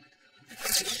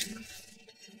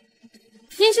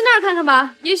您去那儿看看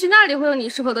吧，也许那里会有你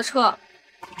适合的车。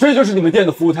这就是你们店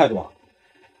的服务态度啊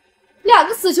？2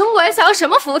个死穷鬼想要什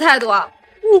么服务态度啊？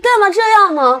你干嘛这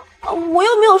样呢？我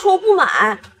又没有说我不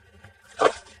买。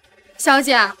小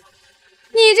姐，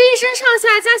你这一身上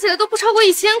下加起来都不超过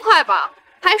1000块吧？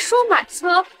还说买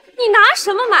车，你拿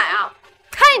什么买啊？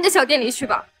开你的小店里去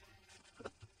吧。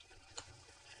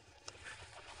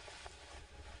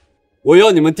我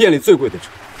要你们店里最贵的车，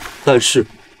但是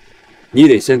你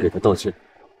得先给他道歉。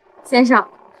先生，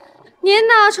您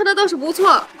呢穿的倒是不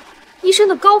错，一身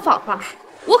的高仿吧？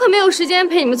我可没有时间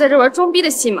陪你们在这玩装逼的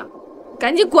戏码，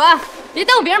赶紧滚，别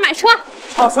耽误别人买车。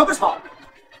吵什么吵？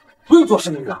不用做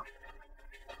声明的。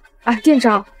哎，店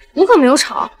长，我可没有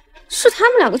吵，是他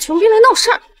们2个穷逼来闹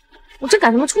事儿，我正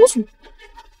赶他们出去呢。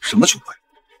什么穷鬼？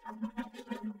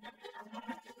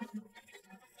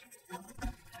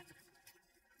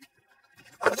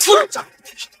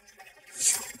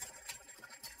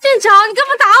店长，你干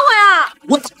嘛打我呀？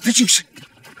我打的就是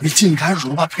你竟敢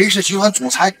辱骂裴氏集团总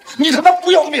裁，你他妈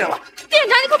不要命了！店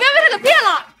长，你可不要被他给骗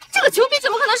了，这个穷逼怎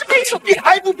么可能是裴总？你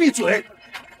还不闭嘴！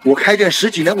我开店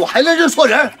10几年，我还能认错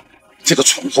人？这个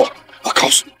蠢货，我告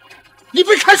诉你，你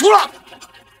被开除了！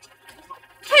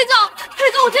裴总，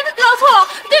我真的知道错了，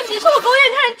对不起，是我狗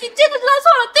眼看人低，真的知道错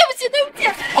了，对不起，对不起。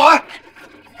保安，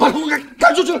把他给我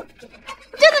赶出去！真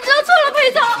的知道错了，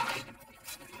裴总。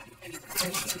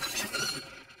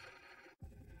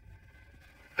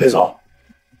裴总，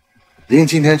您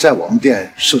今天在我们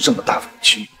店受这么大委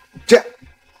屈，这样，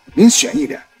您选一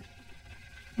点，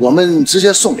我们直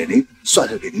接送给您，算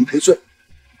是给您赔罪。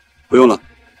不用了，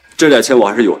这点钱我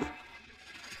还是有的。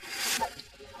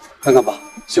看看吧，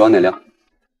喜欢哪辆？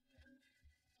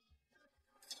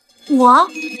我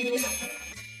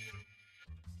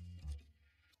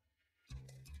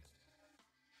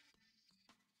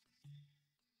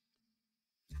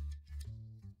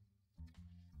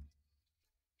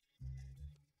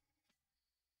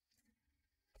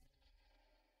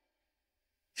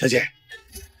小姐，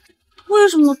为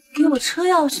什么给我车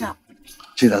钥匙啊？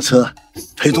这辆车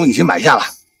裴总已经买下了，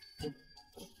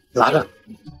拿着。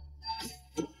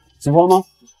喜欢吗？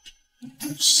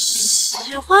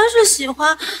喜欢是喜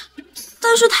欢，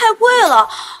但是太贵了。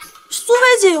苏菲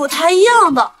姐有台一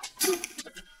样的，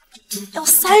要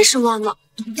30万呢，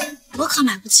我可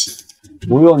买不起。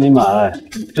不用你买，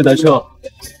这台车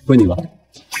归你了。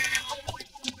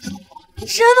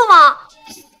真的吗？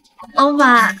老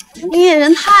板，你也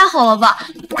人太好了吧！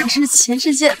你是全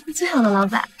世界最好的老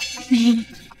板。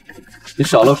你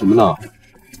傻乐什么呢？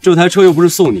这台车又不是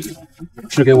送你的，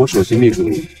是给我首席秘书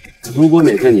的。如果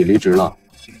哪天你离职了，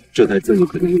这台自己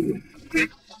肯定有用。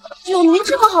有您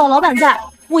这么好的老板在，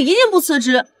我一定不辞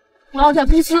职，我要在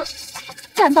公司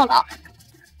干到老。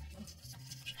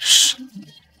是。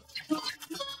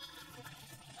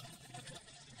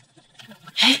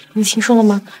哎，你听说了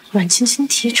吗？阮青青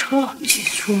提车了，据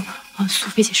说苏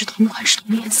菲姐是同款式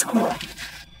同颜色的。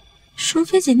苏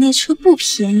菲姐那车不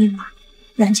便宜嘛，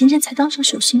阮青青才当上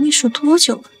首席秘书多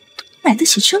久了，买得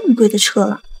起这么贵的车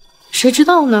了？谁知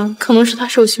道呢？可能是他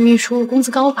首席秘书工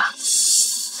资高吧。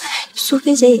苏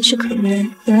菲姐也是可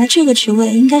怜，本来这个职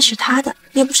位应该是她的，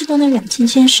也不知道那阮芊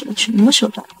芊使了什么手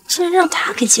段，竟然让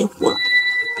她给截胡了。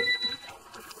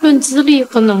论资历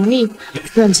和能力，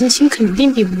阮芊芊肯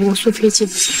定比不过苏菲姐。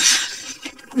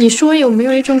你说有没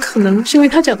有一种可能，是因为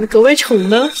她长得格外丑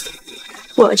呢？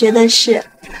我觉得是，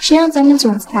谁让咱们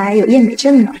总裁有厌美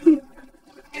症呢？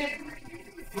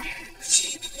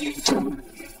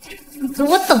你给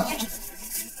我等着！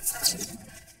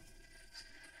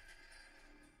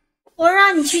我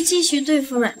让你去继续对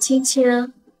付阮芊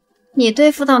芊，你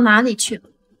对付到哪里去了？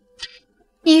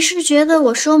你是觉得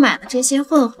我收买了这些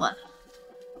混混，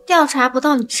调查不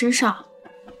到你身上，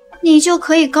你就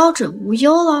可以高枕无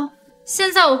忧了？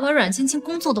现在我和阮芊芊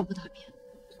工作都不搭边，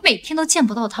每天都见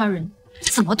不到她人，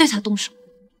怎么对她动手？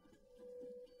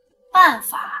办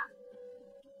法，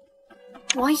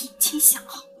我已经想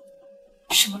好。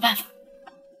什么办法？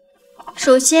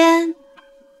首先，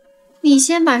你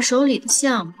先把手里的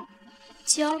项目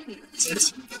交给阮芊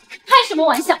芊。开什么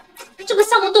玩笑？这个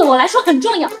项目对我来说很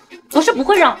重要，我是不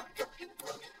会让。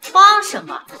慌什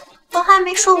么？我还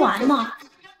没说完呢。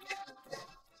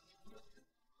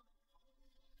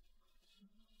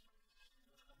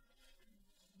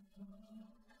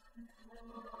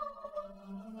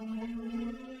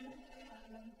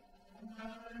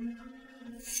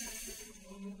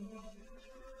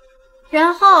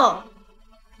然后，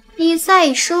你再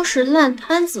以收拾烂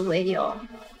摊子为由，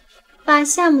把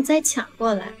项目再抢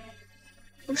过来，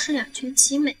不是两全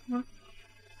其美吗？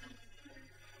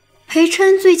裴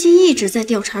琛最近一直在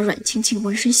调查阮芊芊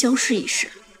纹身消失一事，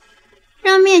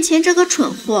让面前这个蠢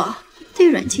货对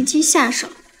阮芊芊下手，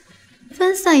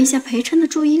分散一下裴琛的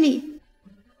注意力。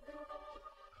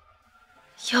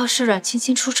要是阮芊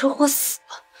芊出车祸死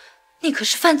了，那可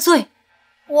是犯罪。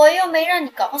我又没让你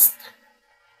搞死她，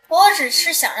我只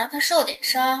是想让她受点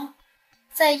伤，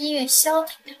在医院消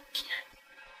停2天。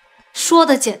说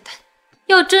的简单，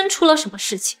要真出了什么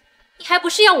事情，你还不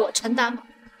是要我承担吗？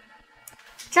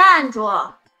站住！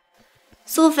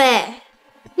苏菲，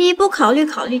你不考虑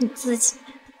考虑你自己，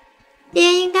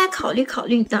也应该考虑考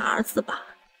虑你的儿子吧。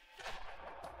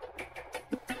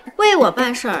为我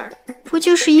办事儿，不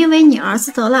就是因为你儿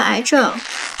子得了癌症，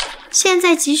现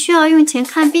在急需要用钱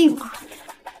看病吗？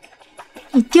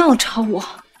你调查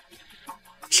我，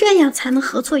这样才能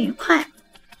合作愉快。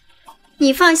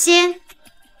你放心，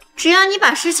只要你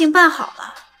把事情办好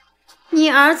了，你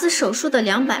儿子手术的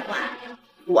200万，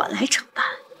我来承担。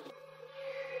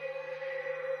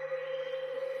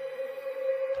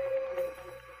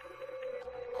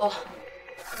哦。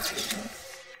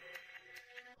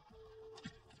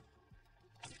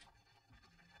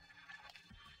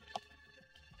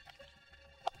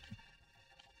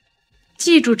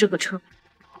记住这个车，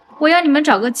我要你们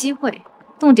找个机会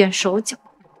动点手脚，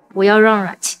我要让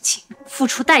阮芊芊付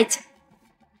出代价。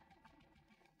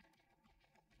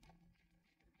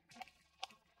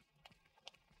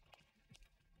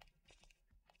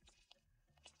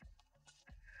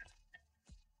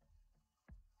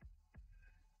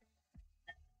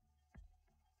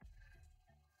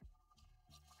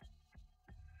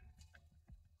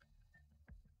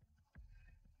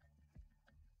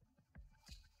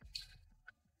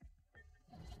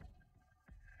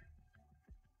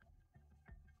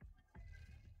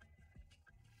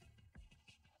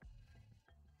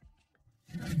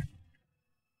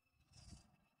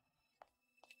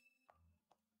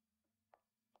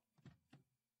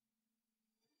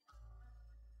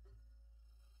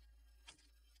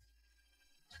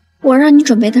我让你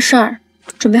准备的事儿，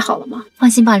准备好了吗？放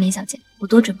心吧，林小姐，我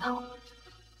都准备好了。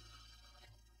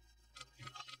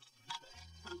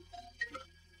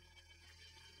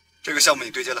这个项目你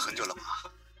对接了很久了吗？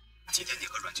今天你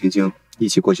和阮芊芊一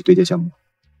起过去对接项目，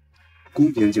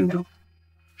公平竞争，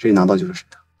谁拿到就是谁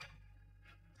的。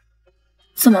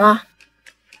怎么了？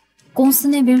公司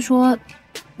那边说，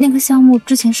那个项目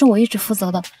之前是我一直负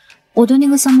责的，我对那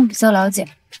个项目比较了解，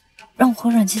让我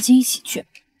和阮芊芊一起去。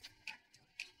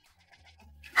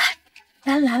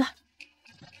来了来了，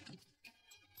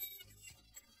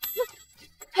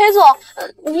裴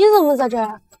总，你怎么在这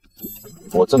儿？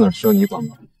我在哪儿需要你管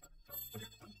吗？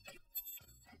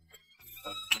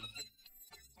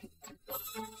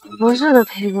不是的，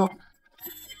裴总。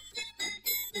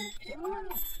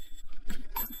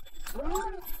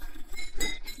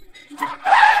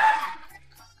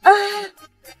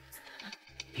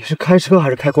你是开车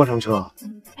还是开过山车？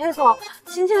裴总，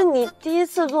今天你第一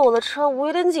次坐我的车，我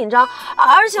有点紧张，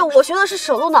而且我学的是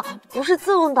手动挡，不是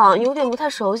自动挡，有点不太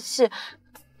熟悉。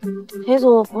裴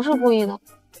总，我不是故意的。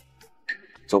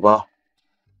走吧。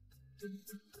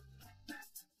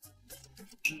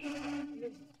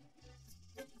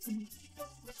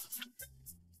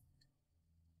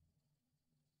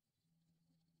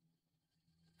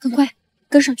赶快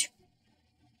跟上去。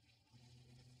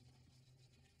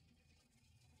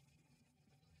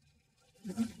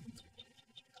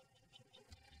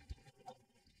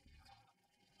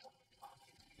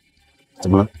怎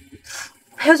么了？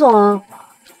裴总，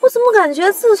我怎么感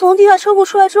觉自从地下车库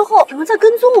出来之后，有人在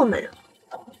跟踪我们呀？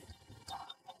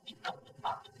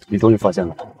你终于发现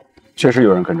了，确实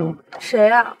有人跟着我们。谁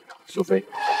呀？苏菲。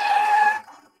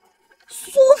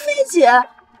苏菲姐，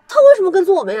她为什么跟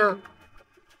踪我们呀？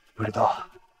不知道。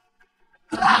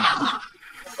会不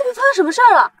会发生什么事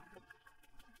儿了？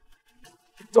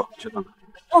走，去看看。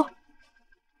哦。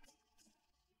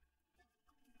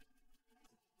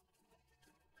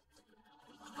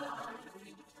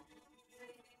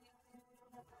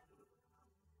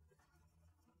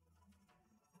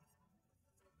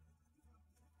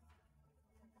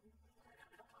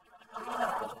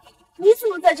你怎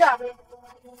么在这儿？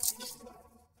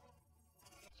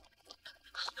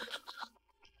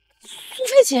苏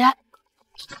菲姐，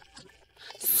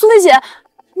苏菲姐，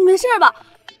你没事吧？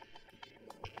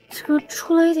车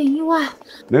出了一点意外，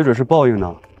没准是报应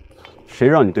呢。谁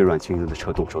让你对阮青青的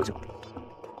车动手脚？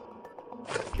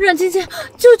阮青青，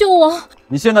救救我！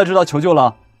你现在知道求救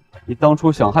了？你当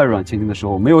初想害阮青青的时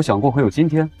候，没有想过会有今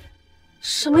天。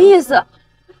什么意思？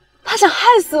他想害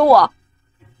死我？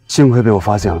幸亏被我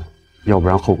发现了，要不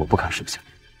然后果不堪设想。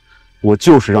我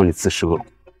就是让你自食恶果。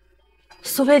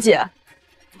苏菲姐，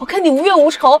我看你无冤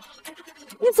无仇，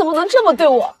你怎么能这么对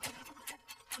我？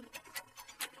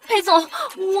裴总，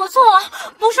我错了，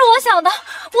不是我想的，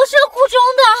我是个苦衷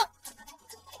的。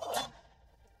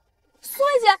苏菲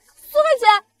姐，苏菲姐，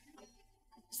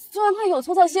虽然他有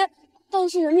错在先，但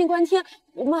是人命关天，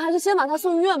我们还是先把他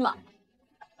送医院吧。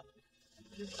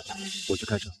我去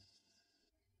开车。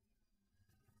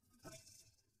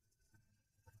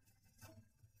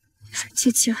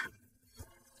倩倩，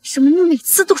怎么你每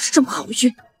次都是这么好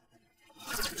运？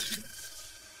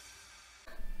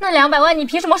那200万你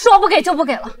凭什么说不给就不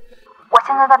给了？我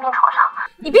现在在病床上，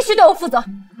你必须对我负责。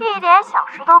一点小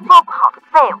事都做不好的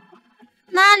废物，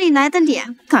哪里来的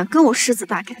脸敢跟我狮子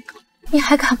大改革？你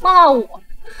还敢骂我？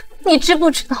你知不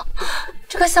知道，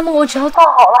这个项目我只要做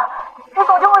好了，裴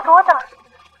总就会给我涨薪。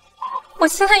我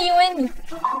现在因为你，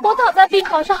我躺在病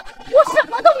床上，我什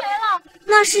么都没了。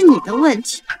那是你的问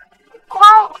题，关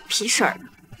我屁事儿呢。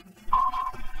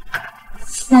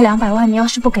那200万你要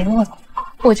是不给我的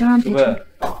话，我就让裴总。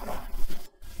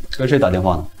跟谁打电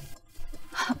话呢？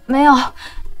没有，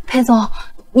裴总，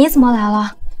你怎么来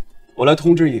了？我来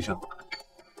通知医生，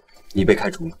你被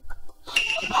开除了。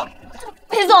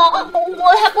裴总，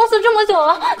我来公司这么久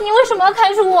了，你为什么要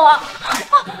开除我？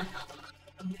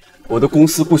我的公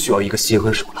司不需要一个心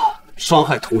狠手辣、伤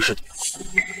害同事的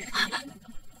人。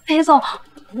裴总，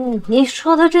你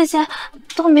说的这些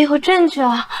都没有证据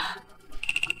啊！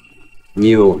你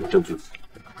以为我没证据？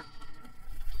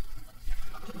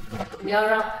不要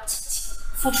让青青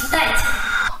付出代价。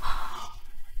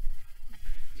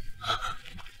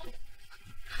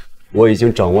我已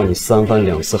经掌握你3番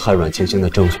2次害阮青青的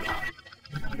证据了。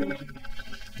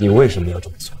你为什么要这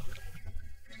么做？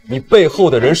你背后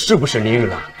的人是不是林玉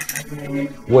兰？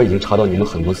我已经查到你们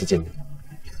很多次见面。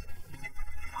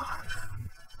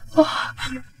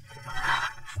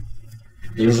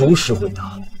你如实回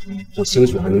答，我兴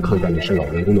许还能看在你是老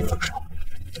员工的份上，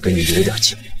给你留点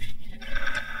情面。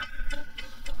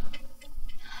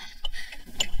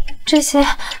这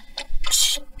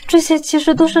些其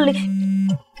实都是妈咪，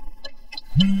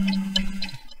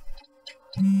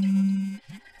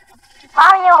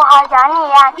我好想你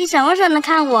呀！你什么时候能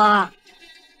看我？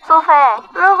苏菲，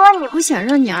如果你不想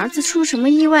让你儿子出什么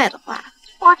意外的话，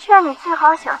我劝你最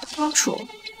好想清楚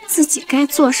自己该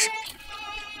做什么。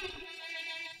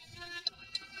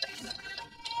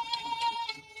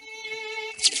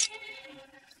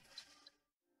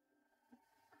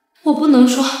我不能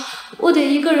说，我得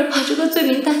一个人把这个罪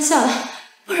名担下来，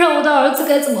不然我的儿子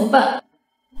该怎么办？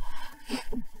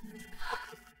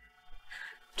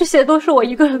这些都是我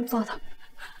一个人做的。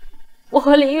我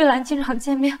和林玉兰经常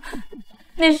见面，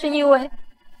那是因为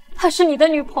她是你的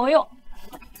女朋友，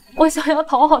我想要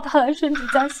讨好她来升职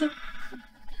加薪。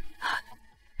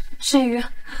至于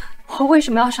我为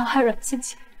什么要伤害阮青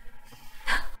青，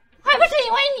还不是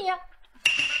因为你！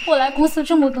我来公司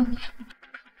这么多年，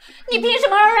你凭什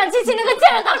么让阮青青那个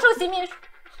贱人当首席秘书？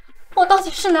我到底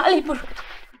是哪里不如她？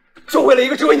就为了一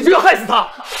个职位，你就要害死他？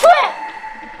对。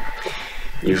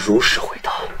你如实回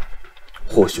答，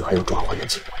或许还有转圜的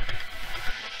机会。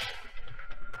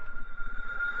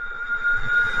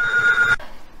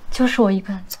就是我一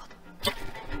个人做的。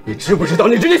你知不知道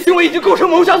你这些行为已经构成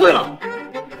谋杀罪了？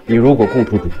你如果供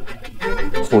出主谋，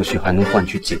或许还能换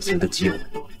取减刑的机会，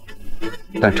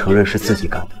但承认是自己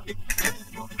干的，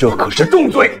这可是重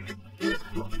罪。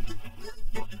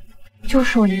就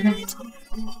是我一个人做。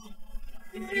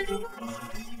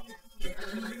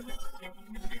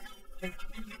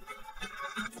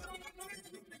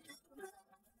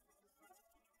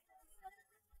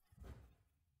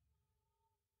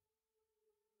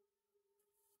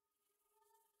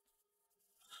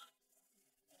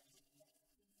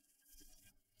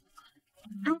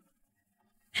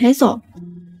裴总，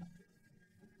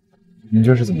你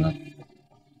这是怎么了？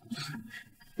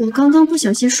我刚刚不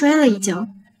小心摔了一跤。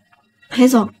裴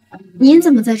总，您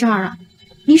怎么在这儿啊？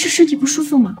您是身体不舒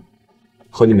服吗？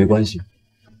和你没关系。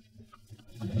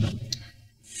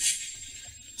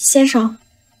先生，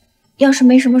要是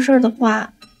没什么事儿的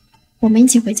话，我们一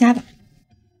起回家吧。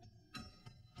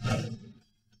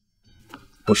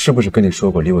我是不是跟你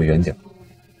说过离我远点？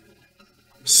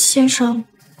先生。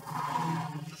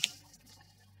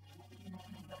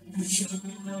你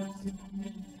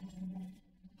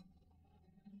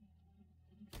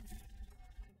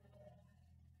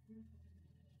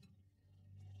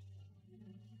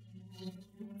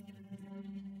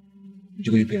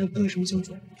这个玉佩上喷了什么香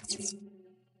水？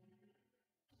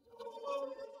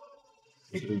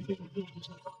你这个玉佩上喷了什么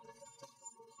香水？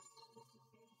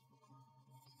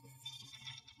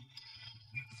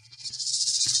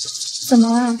怎么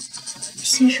了，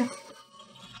先生？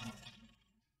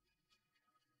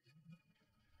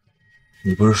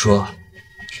你不是说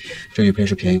这玉佩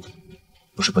是便宜款，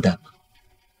不是不戴吗？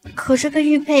可这个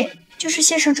玉佩就是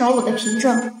先生找我的凭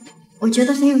证，我觉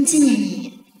得很有纪念意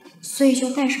义，所以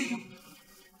就戴上了。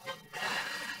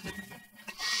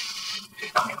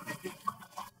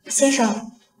先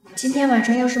生，今天晚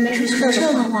上要是没什么事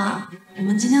的话，我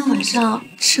们今天晚上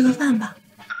吃个饭吧。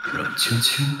阮青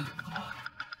青，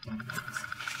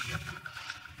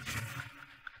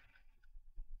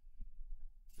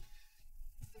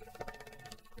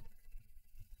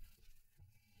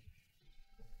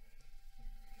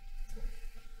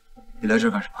你来这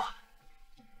儿干什么？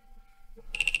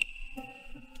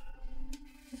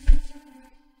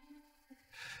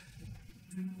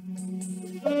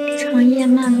长夜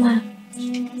漫漫，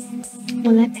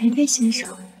我来陪陪先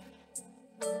生。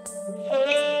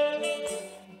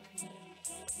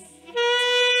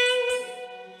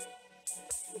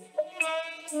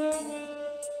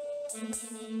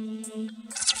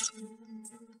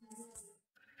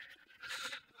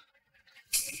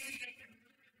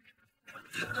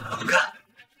你看，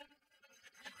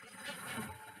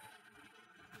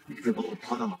你别把我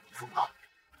抛到冷风了！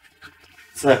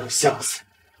再不下次，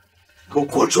给我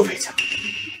滚出裴家！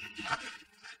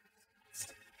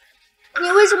你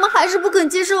为什么还是不肯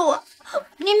接受我？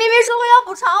你明明说过要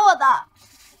补偿我的。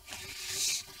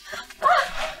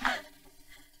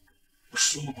我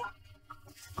说过，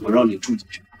我让你住进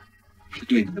去，是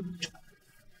对你的补偿。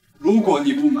如果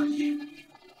你不满意，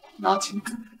拿钱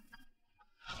走。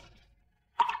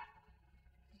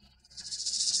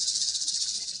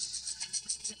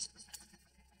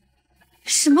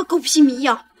什么狗屁迷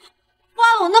药，花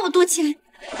了我那么多钱，一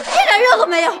点用都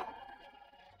没有。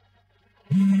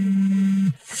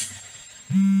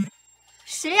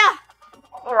谁呀？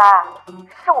一兰，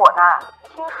是我呢。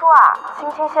听说啊，青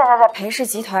青现在在裴氏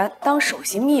集团当首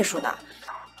席秘书呢。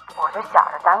我就想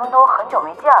着咱们都很久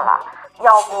没见了，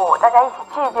要不大家一起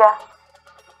聚一聚？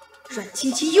阮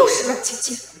青青又是阮青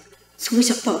青，从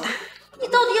小到大，你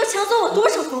到底要抢走我多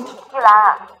少风头？一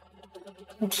兰，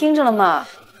你听着了吗？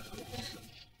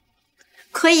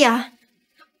可以啊。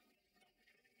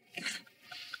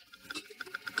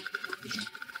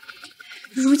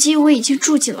如今我已经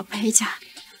住进了裴家，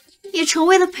也成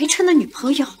为了裴琛的女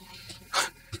朋友。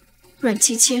阮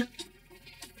青青，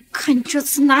看你这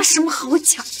次拿什么和我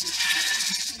抢！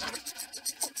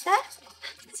哎，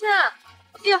青啊，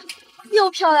哟，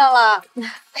又漂亮了！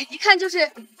哎，一看就是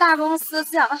大公司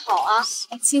滋养的好啊。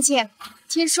哎，青青，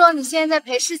听说你现在在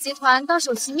裴氏集团当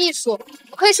首席秘书，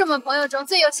不愧是我们朋友中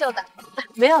最优秀的。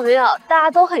没有没有，大家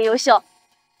都很优秀。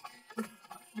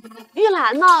玉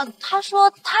兰呢？她说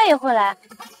她也会来。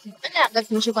你们两个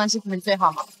平时关系不是最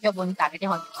好吗？要不你打个电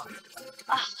话给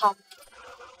她。啊，好。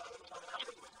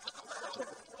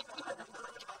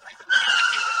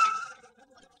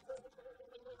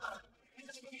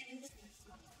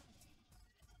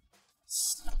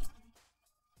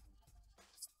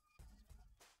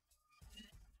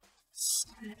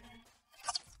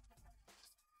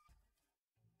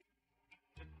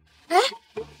哎，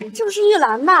这不是玉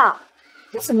兰吧？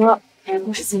怎么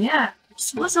我是怎样？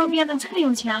什么时候变得这么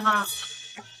有钱了？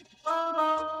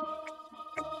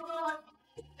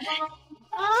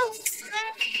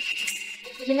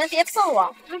你们别碰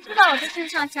我！你们知道我这身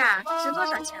上下值多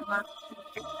少钱吗？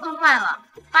碰坏了，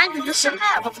把你们的神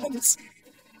害都赔不起。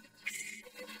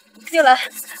玉兰，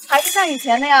还是像以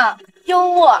前那样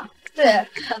幽默。对，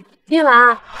玉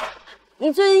兰，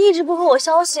你最近一直不回我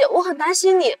消息，我很担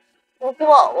心你。不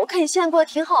过我看你现在过得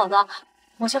挺好的，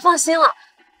我就放心了。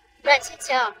阮青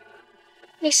青，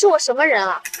你是我什么人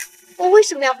啊？我为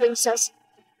什么要回你消息？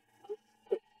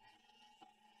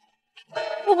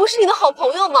我不是你的好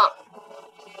朋友吗？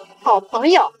好朋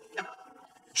友？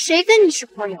谁跟你是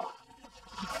朋友？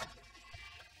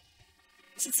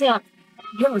青青，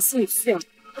你让我心里去。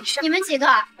你们几个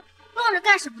愣着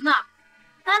干什么呢？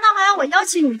难道还要我邀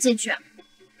请你们进去？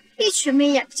一群没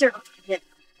眼镜的人！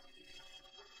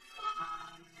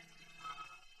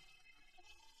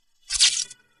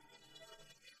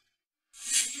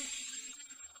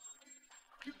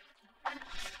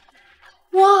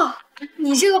哇，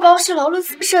你这个包是劳伦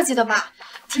斯设计的吧？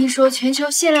听说全球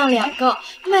限量2个，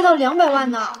卖到200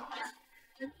万呢。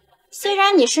虽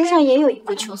然你身上也有一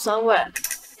股穷酸味儿，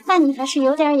但你还是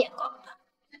有点眼光的。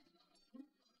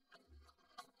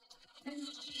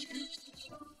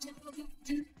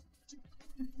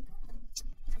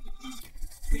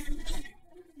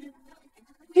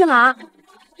玉兰，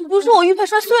你不是说我玉佩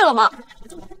摔碎了吗？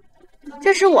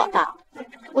这是我的，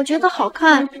我觉得好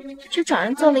看，就找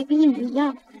人做了一个一模一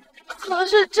样的。可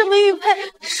是这枚玉佩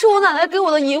是我奶奶给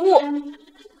我的遗物，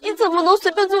你怎么能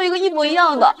随便做一个一模一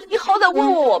样的？你好歹问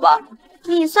问我吧。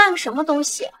你算个什么东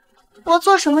西？我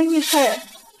做什么玉佩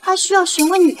还需要询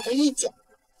问你的意见？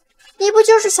你不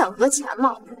就是想讹钱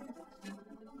吗？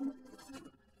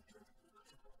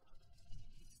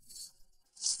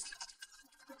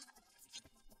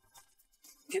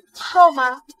够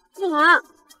吗？玉兰，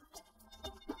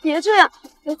别这样，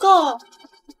不够，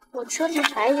我车里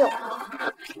还有。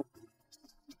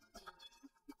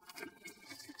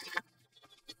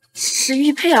是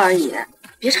玉佩而已，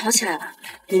别吵起来了。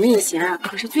你们以前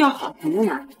可是最要好朋友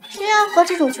呢。谁要和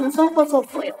这种穷酸货做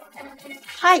朋友？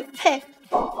他也配？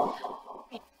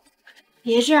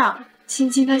别这样，青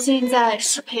青她现在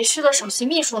是裴氏的首席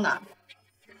秘书呢。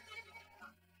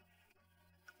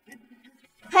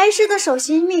裴氏的首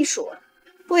席秘书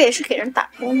不也是给人打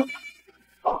工的吗？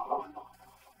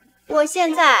我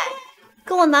现在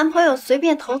跟我男朋友随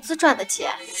便投资赚的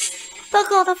钱，都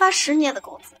够他发10年的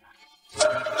工资了。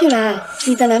玉兰，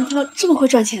你的男朋友这么会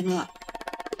赚钱呢？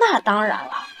那当然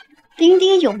了，鼎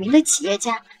鼎有名的企业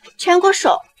家，全国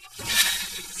首。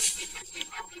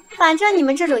反正你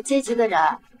们这种阶级的人，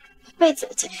一辈子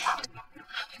也见不到。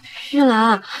玉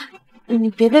兰，你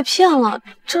别被骗了，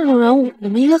这种人我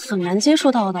们应该很难接受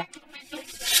到的。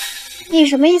你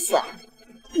什么意思？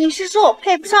你是说我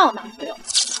配不上我男朋友？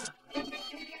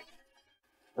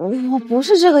我不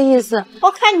是这个意思。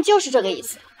我看你就是这个意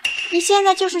思。你现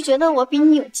在就是觉得我比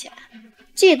你有钱，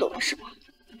嫉妒了是吧？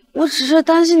我只是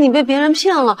担心你被别人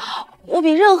骗了，我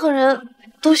比任何人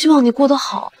都希望你过得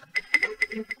好。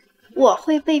我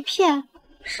会被骗？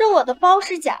是我的包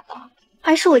是假的，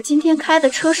还是我今天开的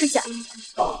车是假的？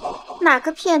哪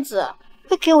个骗子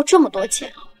会给我这么多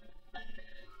钱？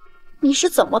你是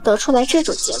怎么得出来这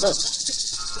种结论的？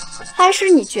还是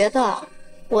你觉得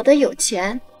我的有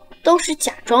钱都是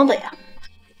假装的呀？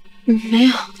没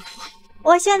有。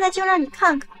我现在就让你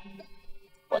看看，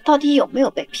我到底有没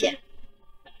有被骗。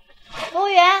服务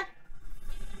员，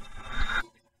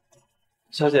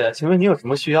小姐，请问你有什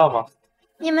么需要吗？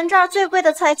你们这儿最贵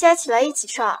的菜加起来一起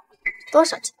上多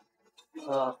少钱？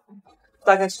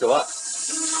大概10万。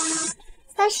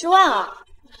才10万啊，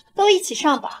都一起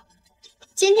上吧。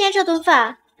今天这顿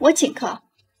饭我请客，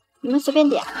你们随便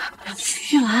点。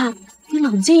玉兰，你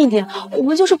冷静一点，我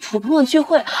们就是普通的聚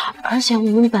会，而且我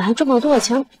们本来赚不了多少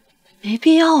钱，没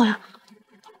必要呀。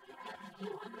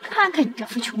看看你这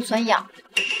副穷酸样，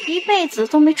一辈子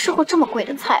都没吃过这么贵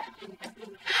的菜。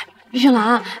玉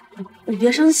兰，你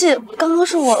别生气，刚刚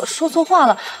是我说错话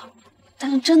了，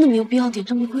但是真的没有必要点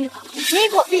这么贵的。你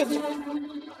给我闭嘴！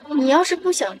你要是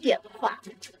不想点的话，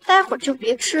待会儿就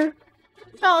别吃，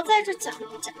少在这讲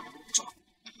讲。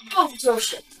要不就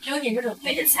是有你这种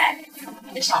贵的菜，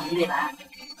你的小玉兰。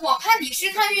我看你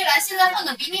是看玉兰现在混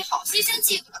的比你好，心生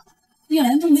嫉妒。玉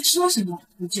兰都没说什么，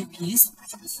你就别扫他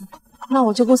兴信。那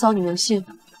我就不扫你们的兴，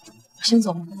我先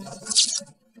走了。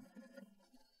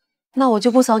那我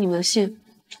就不扫你们的兴，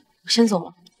我先走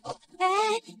了。哎，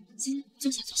行，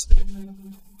坐下坐下。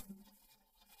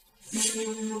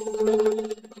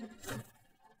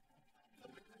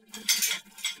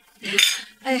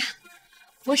哎呀，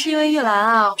不是因为玉兰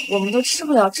啊，我们都吃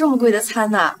不了这么贵的餐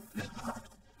呐。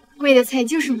贵的菜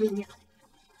就是不一样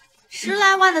，10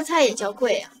来万的菜也叫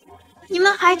贵啊！你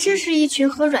们还真是一群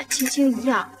和阮青青一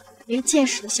样，没见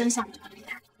识的乡下女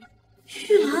人。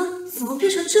玉兰怎么变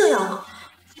成这样了？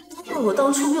都怪我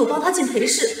当初没有帮她进裴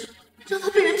氏，让她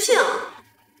被人骗了。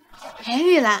哎，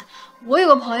玉兰，我有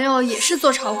个朋友也是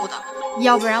做炒股的，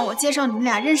要不然我介绍你们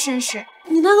俩认识认识。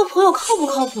你那个朋友靠不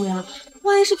靠谱呀？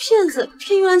万一是骗子，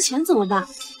骗玉兰钱怎么办？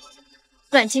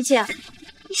阮青青，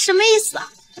你什么意思啊？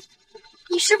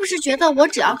你是不是觉得我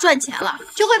只要赚钱了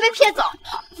就会被骗走？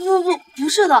不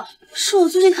是的，是我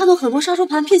最近看到很多杀猪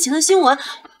盘骗钱的新闻。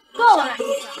够了，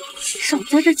少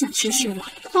在这讲情绪了。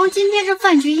从今天这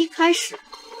饭局一开始，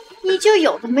你就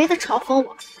有的没的嘲讽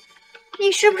我。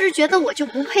你是不是觉得我就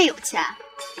不配有钱？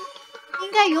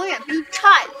应该永远比你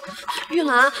差一点。玉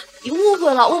兰，你误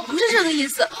会了，我不是这个意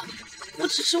思，我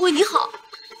只是为你好。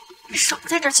少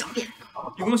在这狡辩。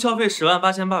一共消费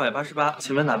10.8888，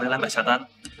请问哪位来买下单？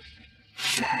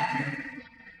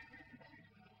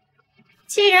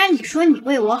既然你说你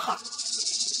为我好，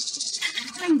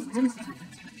那你呢？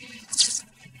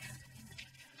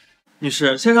女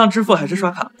士，线上支付还是刷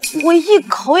卡？我一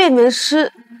口也没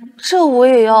吃，这我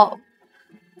也要。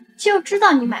就知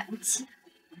道你买不起，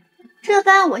这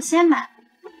单我先买，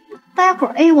待会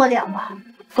儿 A 我2万，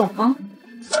懂吗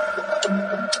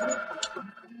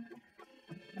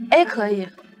？A 可以，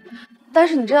但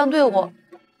是你这样对我，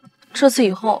这次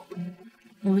以后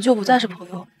我们就不再是朋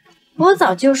友。我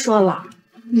早就说了，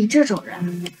你这种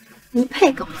人不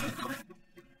配跟我好。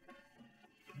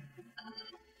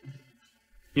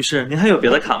女士，您还有别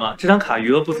的卡吗？这张卡余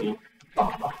额不足。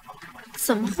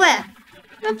怎么会？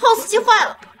那 POS 机坏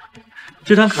了。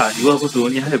这张卡余额不足，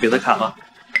您还有别的卡吗？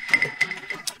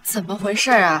怎么回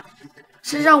事啊？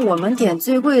是让我们点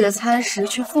最贵的餐食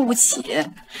却付不起，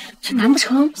这难不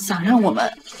成想让我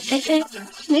们AA？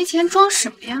没钱装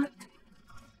什么呀？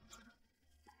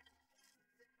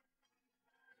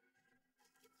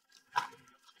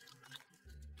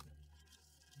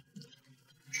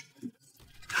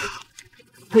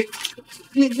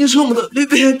您是我们的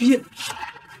VIP。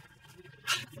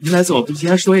您来走，不提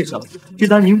前说一声，这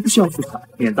单您不需要付款，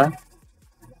免单。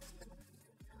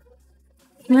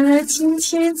原来今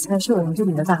天才是我们这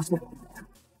里的大户，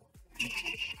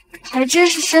还真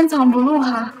是深藏不露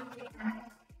哈。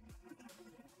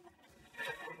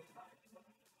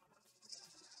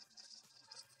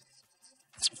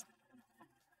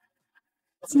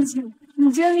青青，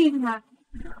你真厉害！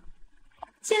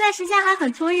现在时间还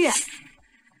很充裕，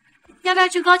要不要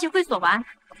去高级会所玩？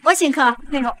我请客。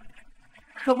那个，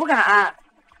可不敢，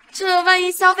这万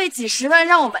一消费几10万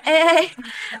让我们 AA，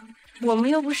 我们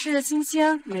又不是青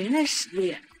青，没那实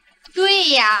力。对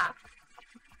呀，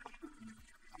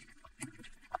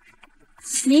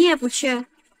你也不去？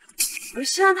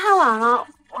现在太晚了，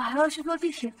我还要去坐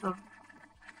地铁呢。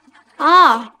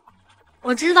哦，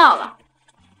我知道了，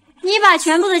你把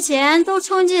全部的钱都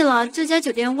充进了这家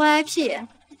酒店 VIP，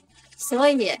 所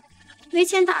以没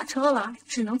钱打车了，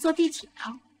只能坐地铁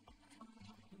了。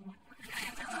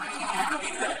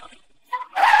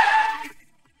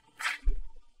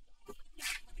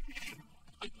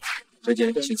小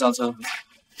姐，请上车。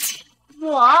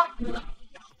我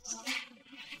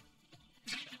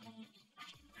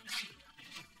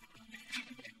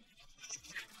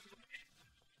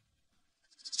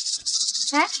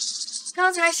哎，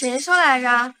刚才谁说来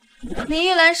着？林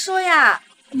玉兰说呀，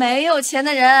没有钱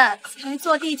的人才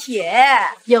坐地铁，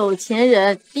有钱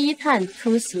人低碳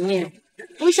出行，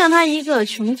不像他一个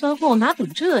穷酸货哪懂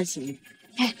这些？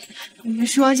哎，你们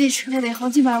说这车得好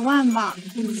几百万吧？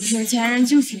有钱人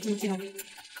就是这样。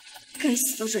该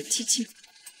死的阮青青，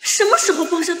什么时候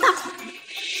傍上大款？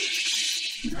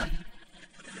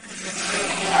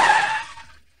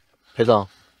裴总，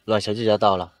阮小姐家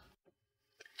到了。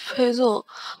裴总，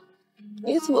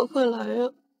你怎么会来呀？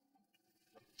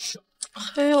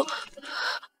还有，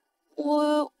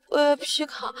我 VIP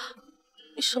卡，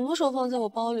你什么时候放在我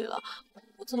包里了？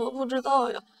我怎么不知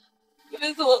道呀？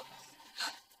裴总，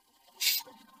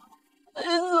裴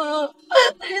总，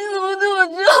你怎么对我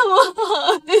这么好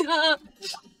呀？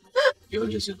别问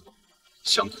这些了，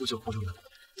想哭就哭出来。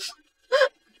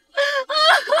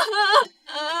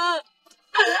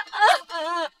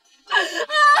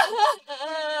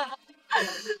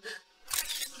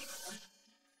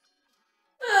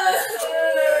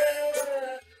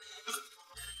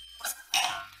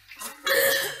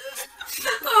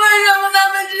为什么他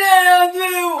们这样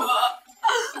对我？我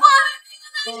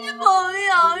的一个男朋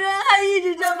友，人还一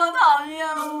直这么讨厌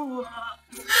我。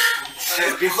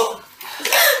哎，别喝。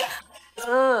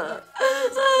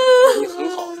你很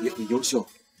好，你很优秀，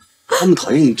他们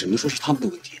讨厌你，只能说是他们的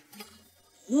问题。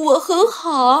我很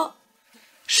好。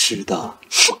是的。我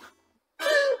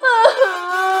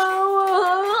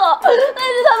很好，但是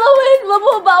他们为什么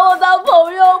不把我当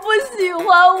朋友，不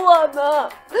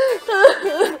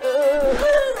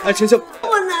哎，晨曦，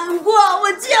我难过，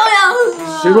我就要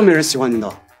喝。谁说没人喜欢你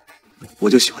的？我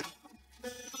就喜欢你。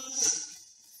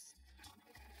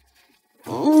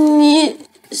你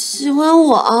喜欢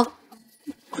我？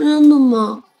真的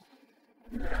吗？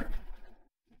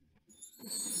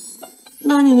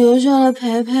那你留下来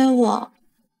陪陪我。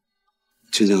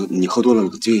晨曦，你喝多了，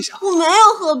冷静一下。我没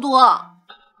有喝多。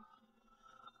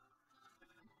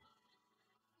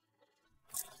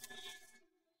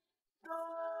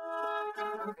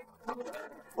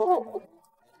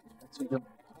晨曦，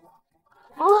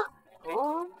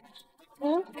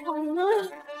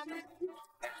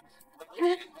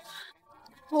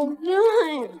好累，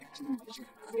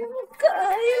开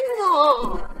吗？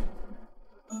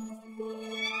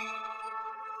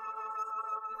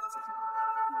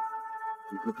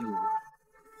你会骗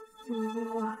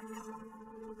我？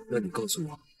那你告诉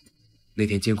我，那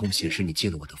天监控显示你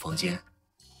进了我的房间，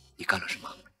你干了什么？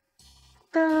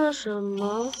干了什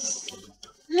么？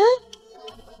哎，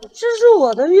这是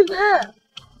我的玉佩，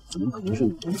怎么可能是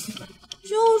你的？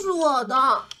就是我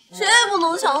的，谁也不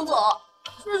能抢走。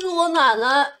这是我奶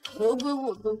奶留给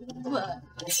我的玉佩。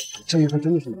这玉佩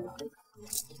真的是你的？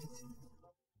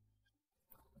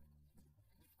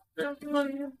这个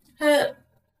玉佩。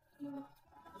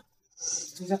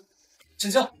晨曦，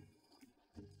晨曦，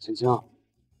晨曦啊！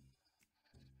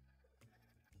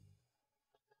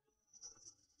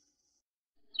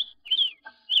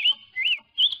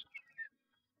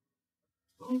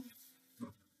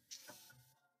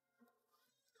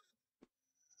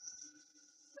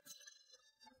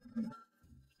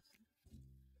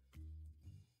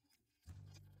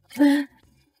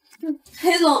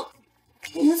裴总，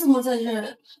你怎么在这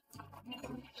儿？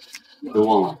你都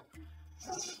忘了？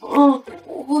我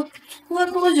喝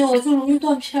多酒就容易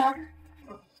断片儿。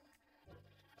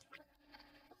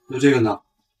那这个呢？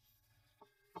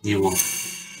你也忘了？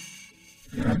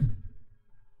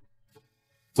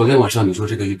昨天晚上你说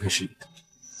这个玉佩是你的，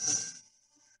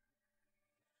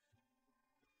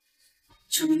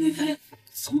这个玉佩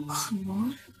怎么可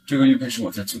能？这个玉佩是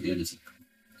我在酒店里捡的。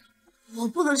我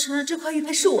不能承认这块玉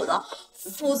佩是我的，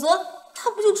否则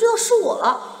他不就知道是我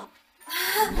了？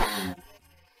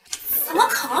怎么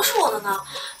可能是我的呢？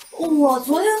我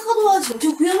昨天喝多了酒就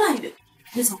胡言乱语。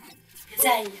裴总，别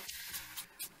在意。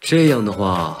这样的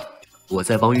话，我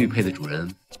再帮玉佩的主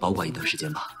人保管一段时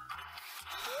间吧。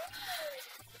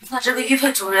那这个玉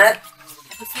佩主人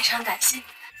会非常感谢你。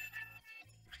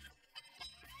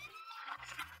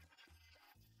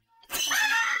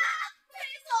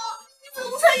怎么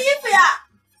不穿衣服呀？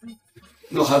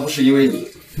那还不是因为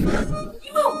你？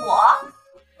因为我？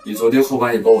你昨天后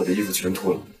半夜把我的衣服全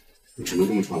脱了，我只能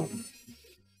这么穿了。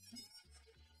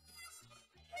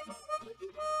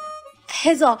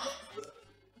裴总，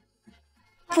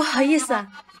不好意思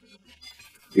啊。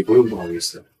你不用不好意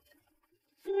思。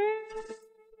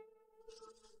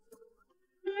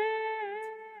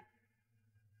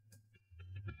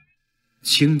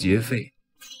清洁费。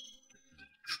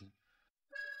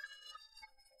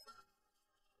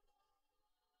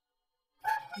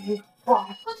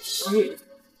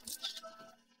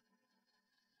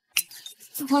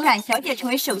自从阮小姐成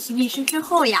为首席秘书之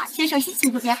后呀，先生心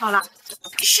情就变好了。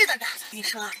是的呢，女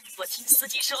生啊，我听司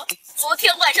机说，昨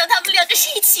天晚上他们两个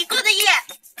是一起过的夜。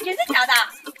真的假的？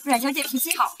阮小姐脾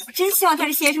气好，我真希望她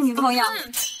是先生女朋友。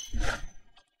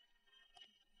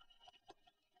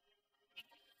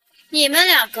你们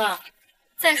两个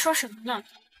在说什么呢？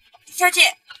小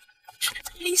姐，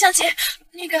林小姐，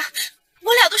那个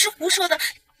我俩都是胡说的，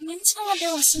您千万别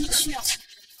往心里去啊。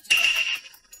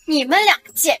你们两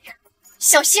个贱人，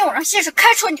小心我让先生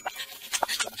开除你们！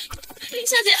林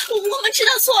小姐，我们知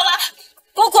道错了，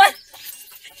给我滚！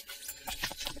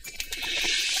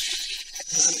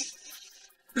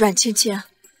阮倩倩，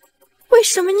为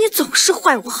什么你总是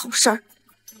坏我好事儿？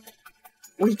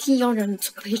我一定要让你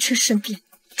从裴琛身边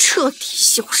彻底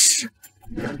消失。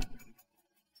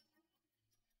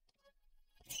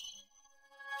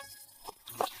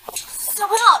小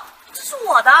朋友，这是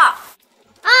我的啊！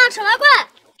丑八怪！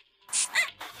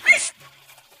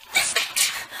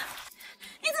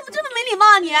你怎么这么没礼貌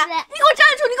啊你？你给我站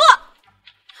住！你给我！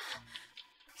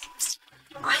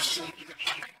哎呀！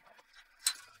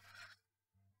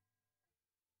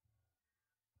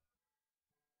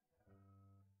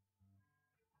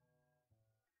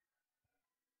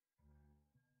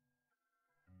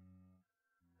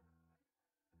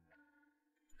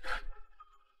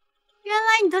原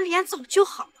来你的脸早就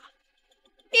好了，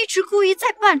一直故意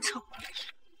在扮丑。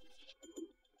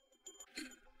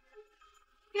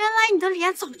原来你的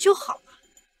脸早就好了，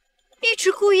一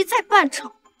直故意在扮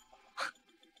丑。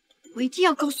我一定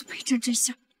要告诉裴琛真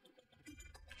相。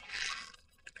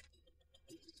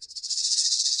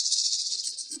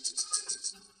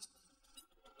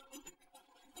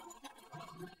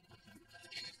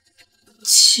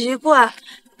奇怪，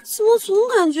怎么总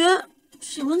感觉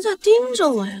有人在盯着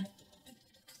我呀？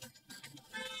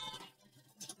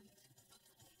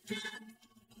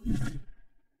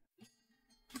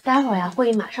待会儿呀，会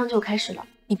议马上就开始了，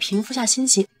你平复下心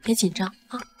情，别紧张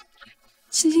啊。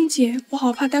青青姐，我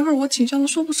好怕待会儿我紧张的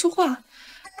说不出话，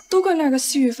都怪那个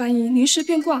西语翻译临时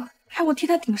变卦，害我替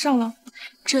他顶上了。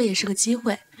这也是个机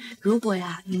会，如果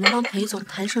呀你能帮裴总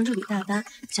谈成这笔大单，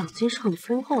奖金是很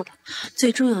丰厚的。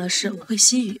最重要的是我会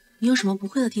西语，你有什么不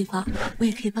会的地方，我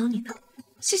也可以帮你的。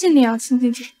谢谢你啊，青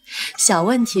青姐。小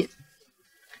问题，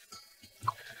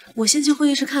我先去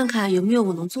会议室看看有没有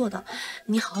我能做的，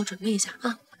你好好准备一下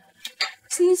啊。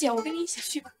青青姐，我跟你一起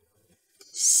去吧。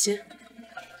行。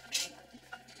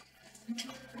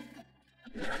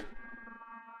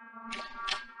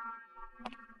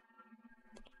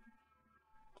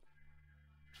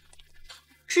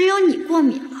只有你过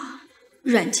敏了，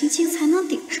阮青青才能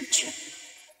顶上去。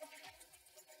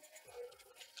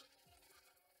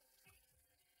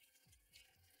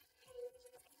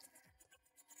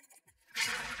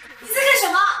你在干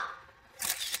什么？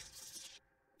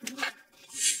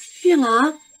月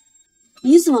兰，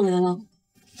你怎么来了？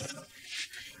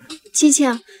青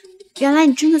青，原来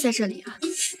你真的在这里啊！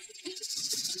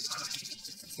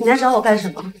你来找我干什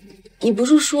么？你不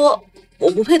是说我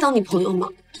不配当你朋友吗？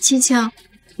青青，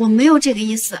我没有这个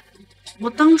意思，我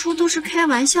当初都是开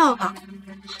玩笑的，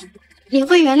你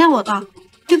会原谅我的，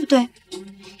对不对？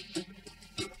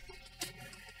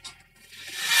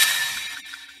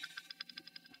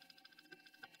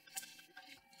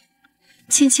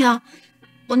青青，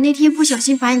我那天不小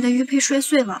心把你的玉佩摔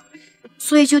碎了，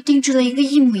所以就定制了一个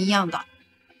一模一样的。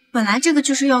本来这个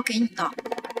就是要给你的，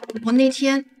我那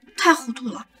天太糊涂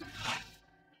了。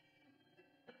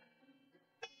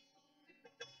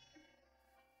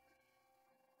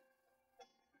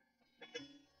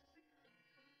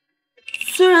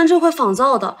虽然这块仿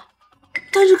造的，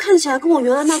但是看起来跟我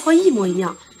原来那块一模一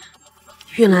样。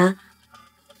玉兰，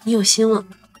你有心了。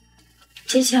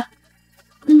青青，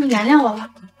那么原谅我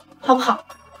吧，好不好？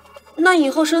那以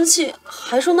后生气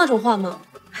还说那种话吗？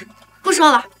不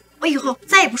说了，我以后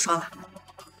再也不说了。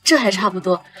这还差不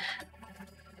多。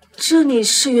这里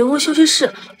是员工休息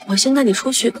室，我先带你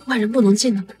出去，外人不能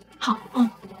进的。好，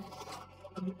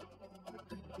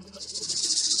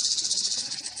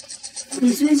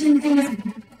你最近过得怎么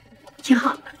样？挺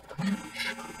好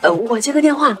的。我接个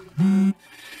电话。喂，不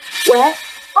好了，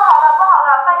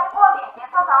翻译过敏，脸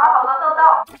上长了好多痘痘。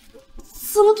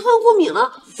怎么突然过敏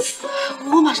了？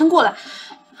我马上过来。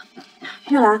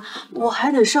月兰，我还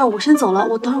有点事儿，我先走了，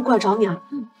我等会儿过来找你啊。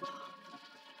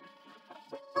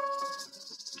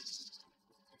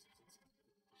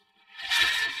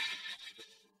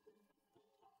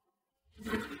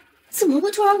怎么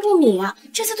会突然过敏啊？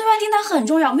这次对外订单很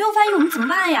重要，没有翻译我们怎么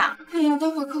办呀？哎呀，待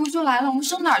会儿客户就来了，我们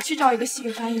上哪儿去找一个西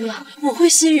语翻译啊？我会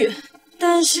西语，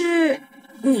但是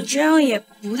你这样也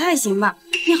不太行吧？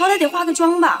你好歹得化个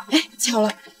妆吧？哎，巧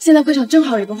了，现在会场正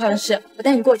好有一个化妆师，我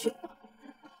带你过去。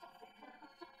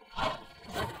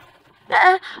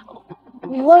哎，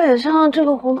我脸上这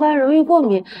个红斑容易过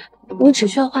敏，你只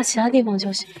需要画其他地方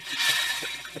就行。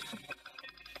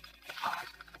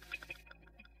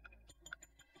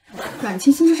阮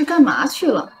青青这是干嘛去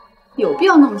了？有必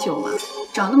要那么久吗？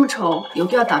长那么丑，有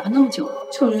必要打扮那么久吗？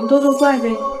丑人多作怪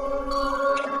呗。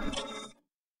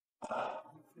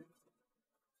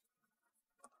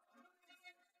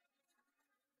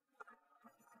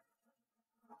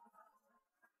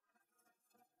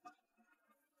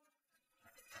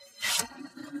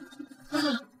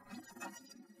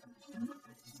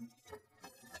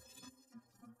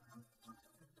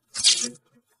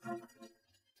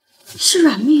是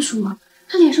阮秘书吗？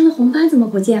她脸上的红斑怎么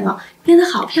不见了？变得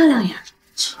好漂亮呀！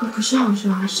这个不是好事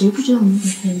啊！谁不知道你很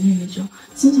讨厌厌美症？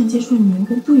新想接触的女员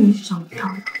工不允许长得漂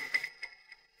亮。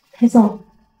裴总，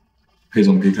裴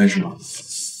总可以开始吗？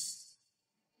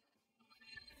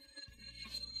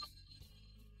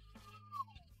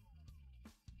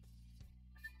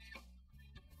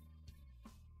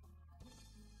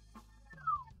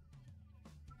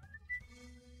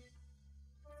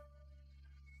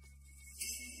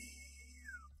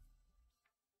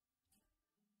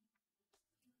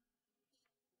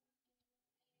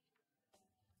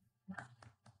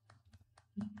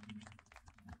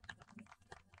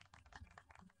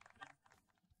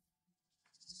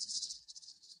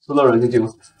收到软件进了，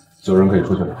有人可以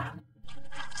出去了。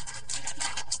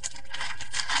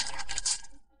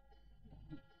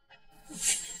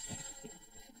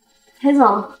裴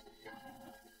总，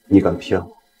你敢骗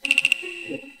我？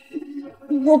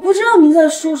我不知道您在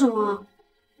说什么。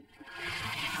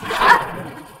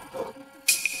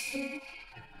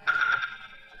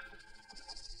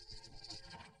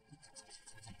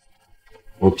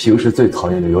我平时最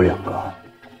讨厌的有2个，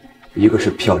一个是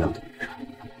漂亮的女人，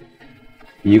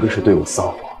一个是对我撒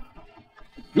谎。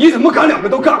你怎么敢2个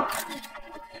都干？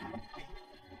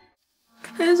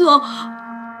裴总，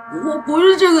我不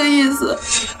是这个意思。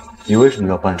你为什么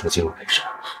要扮成进入陪审？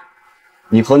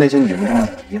你和那些女人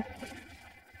一样。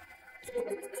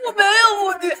我没有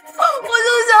目的，我就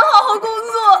想好好工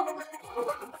作。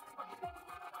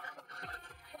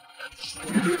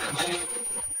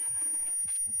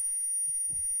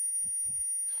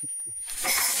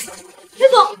裴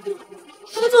总，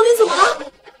裴总，你怎么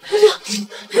了？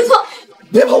裴总，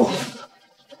别碰我！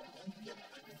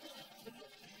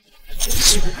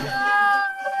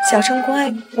小陈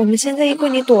乖，我们现在衣柜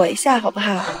里躲一下，好不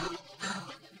好？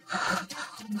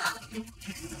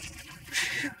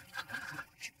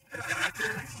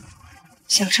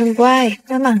小陈乖，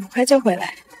妈妈很快就回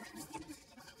来。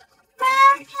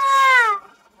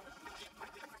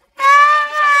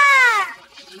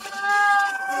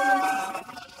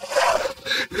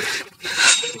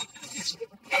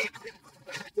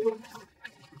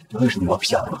你为什么要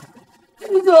骗我？裴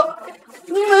总，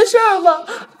你没事吧？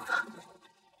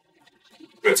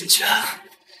任景谦，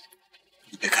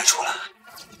你被开除了。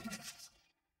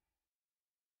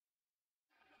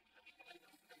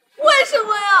为什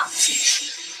么呀？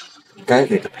该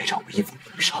给的赔偿我一分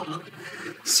不少了，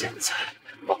现在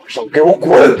马上给我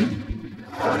滚！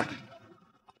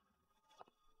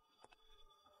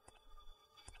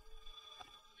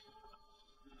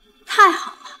太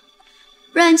好了，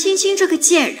阮青青这个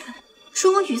贱人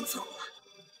终于走了。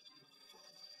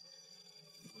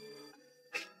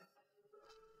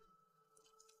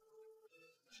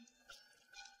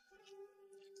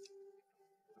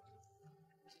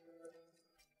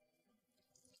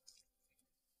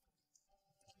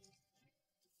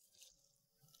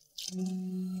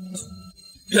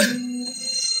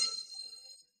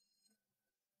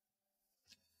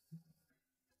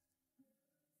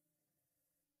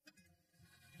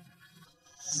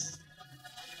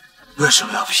为什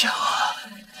么要骗我？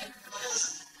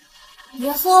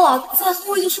别喝了，再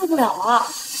喝就受不了了。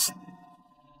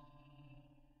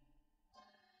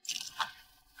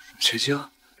青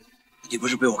青，你不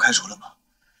是被我开除了吗？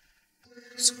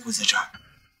怎么会在这儿？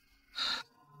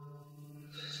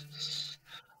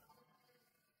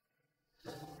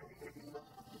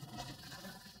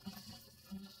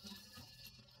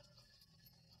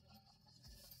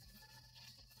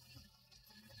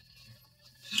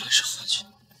原来是幻觉。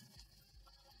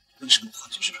为什么幻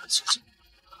觉是阮青青？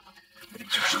你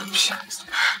就是个骗子！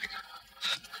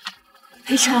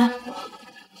裴琛，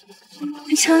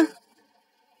裴琛，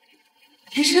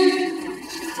裴琛，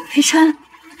裴琛，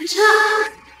裴琛，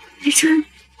裴琛，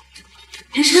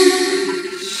裴琛，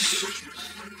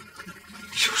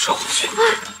又是幻觉！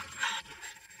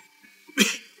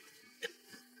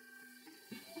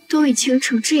都已经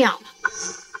成这样了，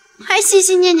还心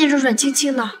心念念着阮青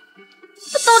青呢，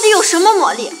他到底有什么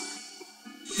魔力？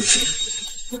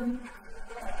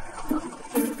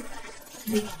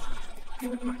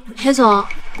裴总，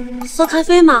喝咖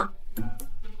啡吗？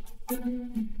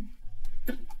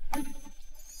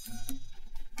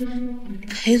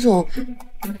裴总，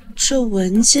这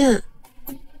文件。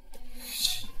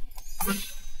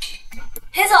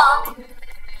裴总，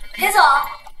裴总，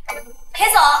裴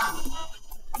总，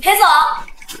裴总，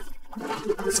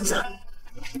小三，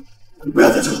你不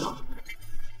要再吵了，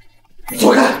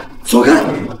走开，走开！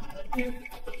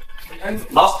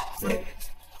好。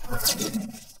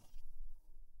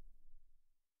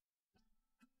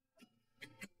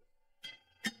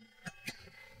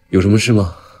有什么事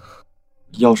吗？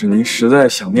要是您实在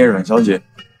想念阮小姐，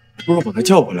不如把她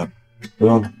叫回来。不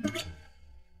用了。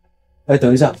哎，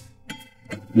等一下，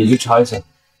你去查一下。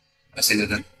现在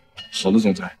在。好的，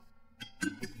总裁。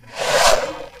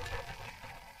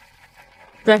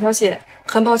阮小姐，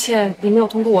很抱歉，你没有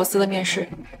通过我司的面试。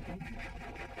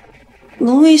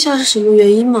能问一下是什么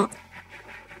原因吗？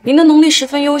您的能力十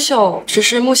分优秀，只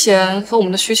是目前和我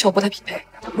们的需求不太匹配。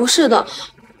不是的，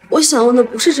我想问的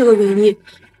不是这个原因。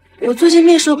我最近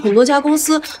面试了很多家公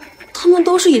司，他们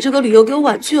都是以这个理由给我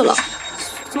婉拒了，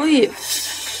所以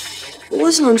我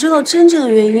想知道真正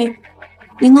的原因，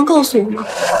您能告诉我吗？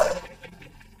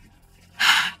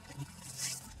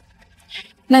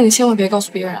那你千万别告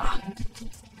诉别人啊！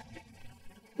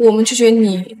我们拒绝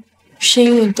你是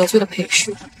因为你得罪了裴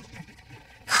氏，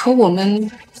可我们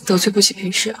得罪不起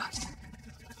裴氏啊。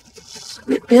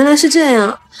原来是这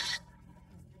样。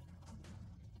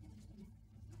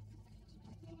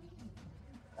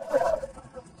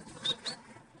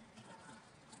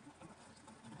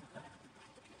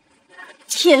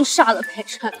天杀的裴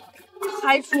琛，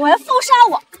开除我还封杀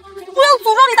我！我要诅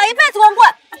咒你打一辈子光棍！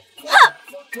哼！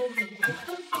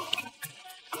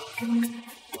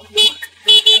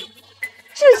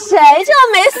是谁这么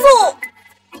没素？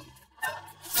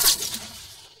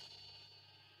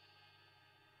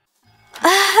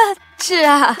是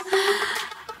啊，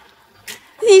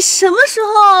你什么时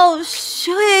候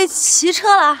学会骑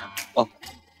车了？哦，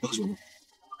告诉我。哟，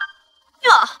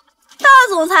大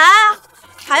总裁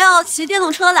还要骑电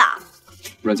动车的？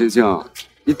阮青青，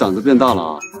你胆子变大了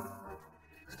啊！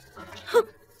哼，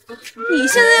你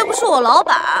现在又不是我老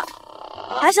板，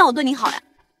还想我对你好呀？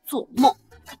做梦！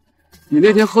你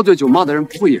那天喝醉酒骂的人，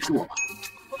不会也是我吧？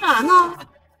不然呢？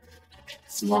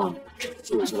怎么，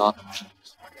是我去了？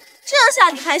这下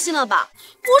你开心了吧？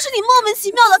不是你莫名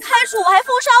其妙的开除我，还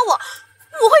封杀我，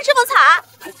我会这么惨？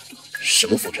什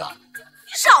么封杀？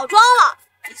你少装了！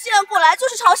你现在过来就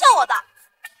是嘲笑我的。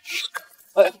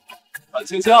哎，阮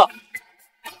青青，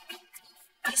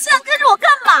你现在跟着我干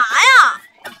嘛呀？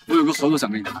我有个合作想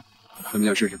跟你谈，想不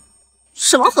想试试？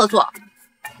什么合作？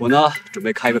我呢，准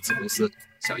备开个子公司，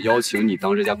想邀请你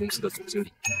当这家公司的总经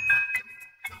理。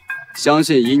相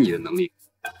信以你的能力，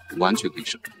完全可以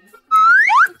胜。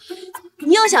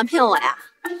你又想骗我呀？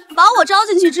把我招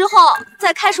进去之后，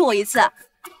再开除我一次。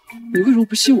你为什么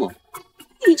不信我？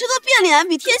你这个变脸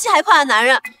比天气还快的男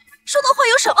人，说的话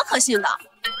有什么可信的？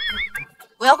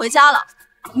我要回家了，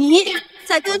你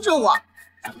再跟着我，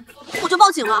我就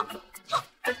报警了。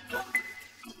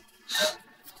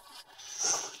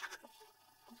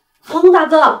黄东大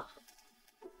哥，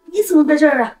你怎么在这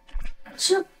儿啊？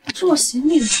这我行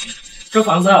李呢？这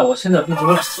房子啊，我现在不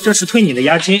租了，这是退你的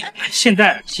押金。现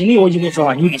在行李我已经跟你说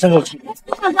了，你马上给我出。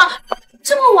大哥，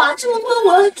这么晚这么多，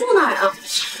我要住哪儿啊？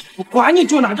我管你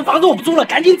住哪，这房子我不租了，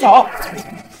赶紧走。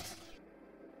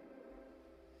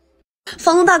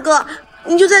房东大哥，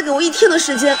你就再给我1天的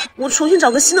时间，我重新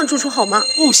找个新的住处好吗？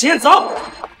不行，走，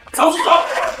走。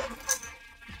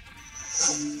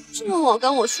这么晚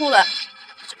赶我出来，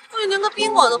这里连个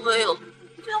宾馆都没有，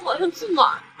这晚上住哪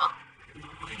儿啊？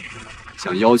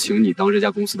想邀请你当这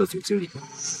家公司的总经理。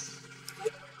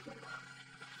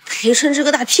裴琛这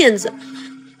个大骗子，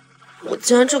我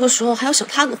竟然这个时候还要想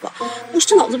他的话，我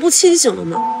是脑子不清醒了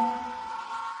吗？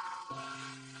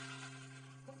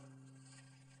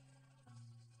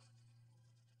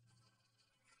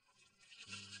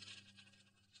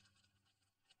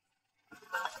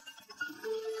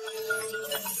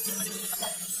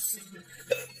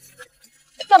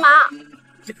干嘛？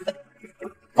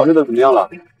考虑的怎么样了？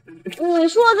你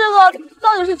说这个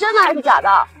到底是真的还是假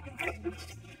的？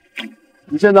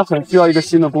你现在很需要一个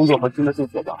新的工作和新的住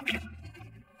所吧？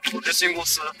我的新公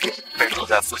司被住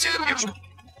在附近的别墅。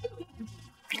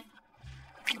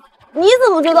你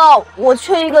怎么知道我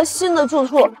缺一个新的住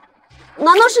处？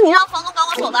难道是你让房东赶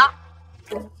我走的？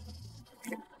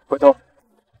回头。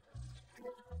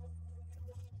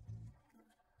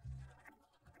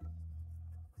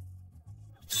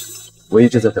我一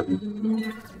直在等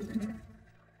你。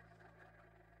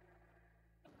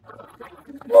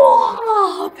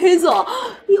哇，裴总，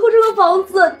以后这个房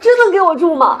子真能给我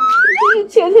住吗？你真是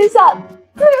全天下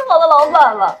最好的老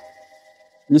板了。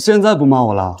你现在不骂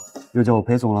我了，又叫我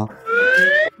裴总了？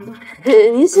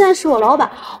您现在是我老板，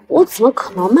我怎么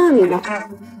可能骂你呢？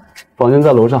房间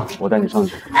在楼上，我带你上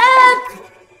去。哎，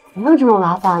不用这么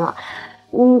麻烦了，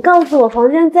你告诉我房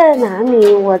间在哪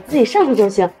里，我自己上去就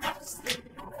行。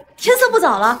天色不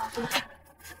早了，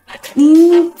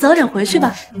您早点回去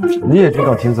吧。你也知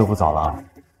道天色不早了，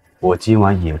我今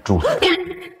晚也住这。你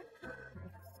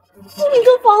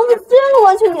这房子真的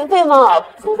完全免费吗？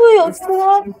不会有其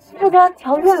他附加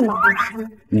条件吧？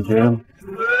你觉得呢？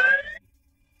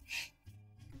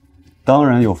当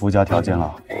然有附加条件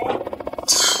了。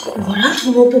果然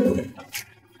图谋不轨。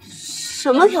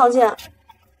什么条件？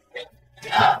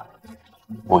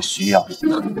我需要。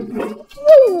那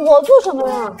我做什么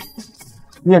呀？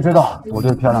你也知道我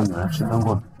对漂亮女人十分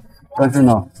过敏，但是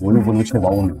呢，我又不能确保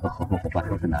我每个合作伙伴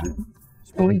都是男人，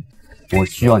所以我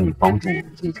需要你帮助我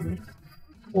进行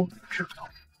脱敏治疗。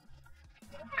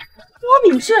脱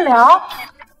敏治疗？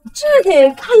这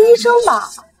得看医生吧？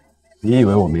你以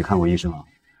为我没看过医生啊？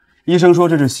医生说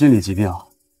这是心理疾病。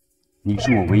你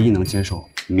是我唯一能接受、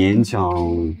勉强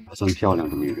还算漂亮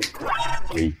的女人，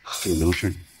所以只能是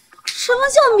你。什么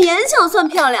叫勉强算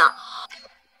漂亮？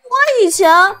我以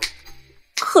前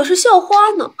可是校花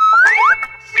呢。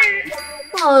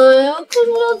哎呀，可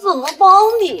是我要怎么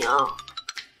帮你啊？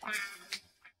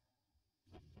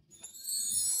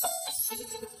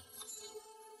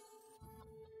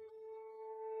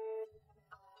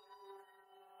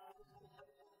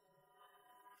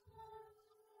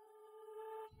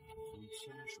从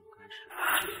牵手开始。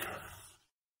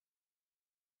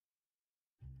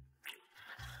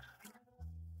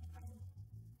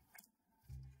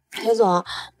裴总，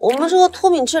我们这个脱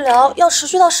敏治疗要持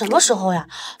续到什么时候呀？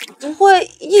不会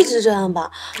一直这样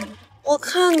吧？我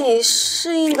看你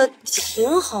适应的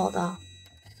挺好的。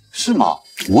是吗？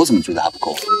我怎么觉得还不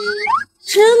够？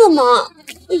真的吗？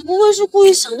你不会是故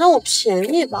意想占我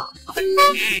便宜吧？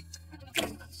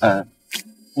哎，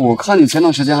我看你前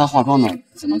段时间还化妆呢，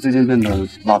怎么最近变得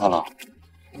邋遢了？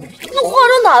那化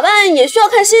妆打扮也需要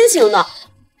看心情的。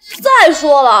再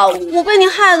说了，我被你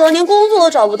害得连工作都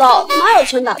找不到，哪有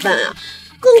钱打扮呀？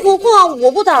更何况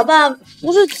我不打扮，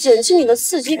不是减轻你的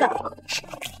刺激感吗？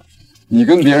你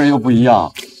跟别人又不一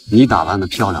样，你打扮的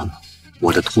漂亮了，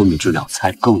我的脱敏治疗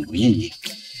才更有意义。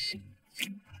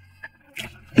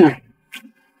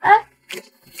哎，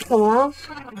怎么了？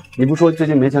你不说最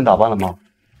近没钱打扮了吗？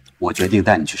我决定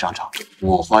带你去商场，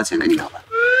我花钱给你打扮。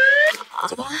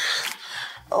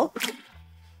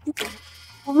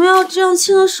我们要这样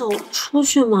牵着手出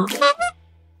去吗？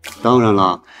当然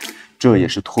了，这也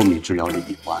是脱敏治疗的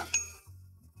一环。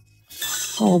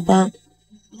好吧。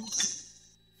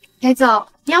裴总，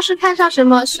你要是看上什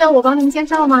么，需要我帮您介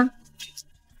绍吗？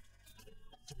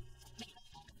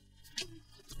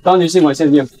当年性管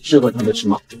限定适合他的尺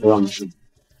码，都让你试。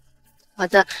好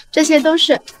的，这些都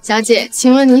是。小姐，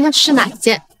请问您要试哪一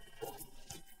件？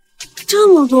这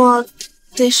么多，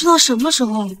得试到什么时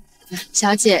候？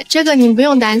小姐，这个您不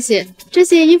用担心，这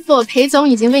些衣服裴总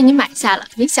已经为您买下了，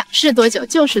您想试多久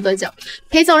就试多久。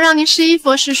裴总让您试衣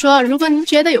服是说，如果您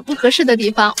觉得有不合适的地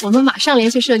方，我们马上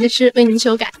联系设计师为您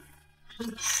修改。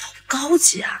高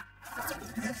级啊！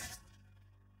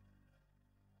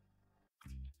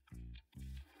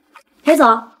裴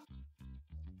总，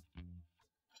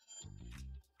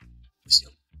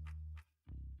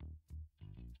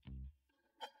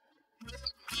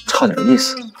差点意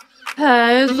思。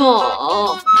裴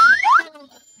总，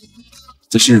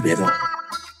再试试别的。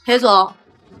裴总，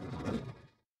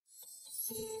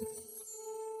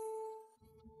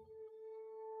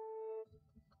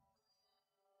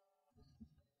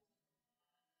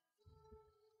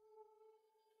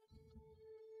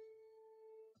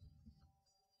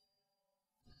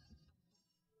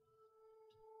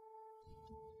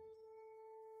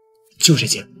就这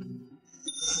件。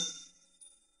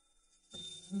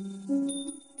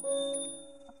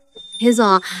裴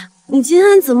总，你今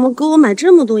天怎么给我买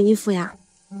这么多衣服呀？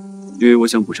因为我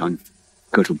想补偿你，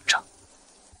各种补偿。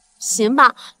行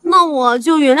吧，那我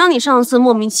就原谅你上次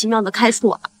莫名其妙的开除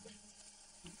我。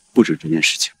不止这件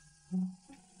事情，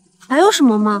还有什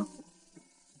么吗？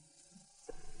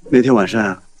那天晚上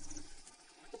啊，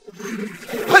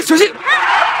哎，小心！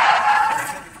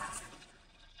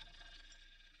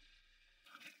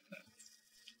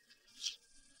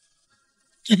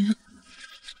晴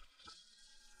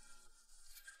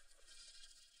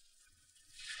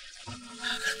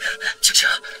晴，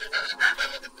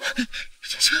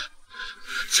晴晴，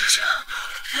晴晴，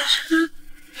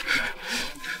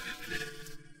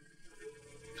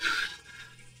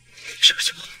什么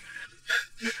情况？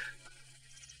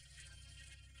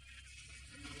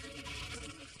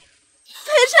裴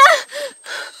琛，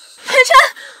裴琛，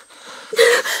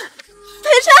裴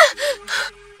琛，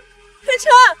裴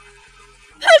琛，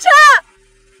裴琛，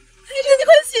裴琛，你快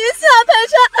醒醒啊！裴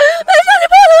琛，裴琛，你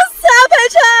不能死啊！裴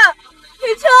琛，裴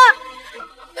琛，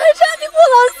裴琛，你不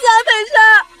能死啊！裴琛，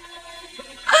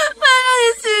裴琛，你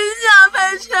醒醒啊！裴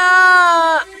琛，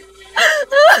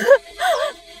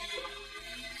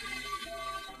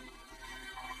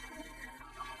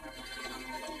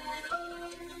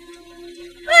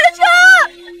裴琛，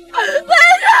裴琛，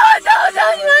我求求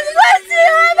你了，你快醒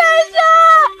啊！裴琛。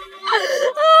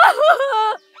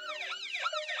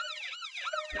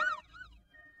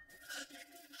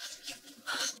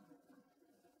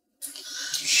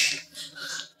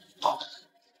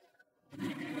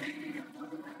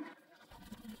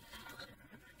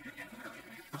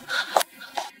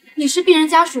你是病人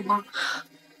家属吗？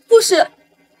不是，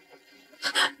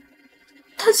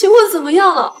他情况怎么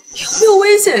样了？有没有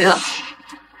危险呀？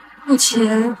目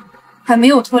前还没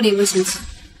有脱离危险期。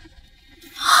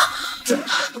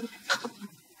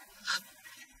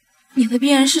你和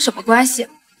病人是什么关系？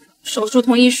手术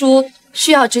同意书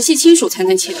需要直系亲属才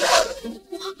能签。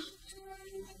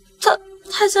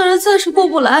他家人暂时过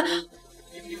不来，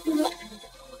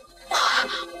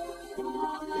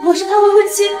我是他未婚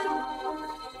妻，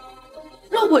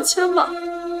让我签吧。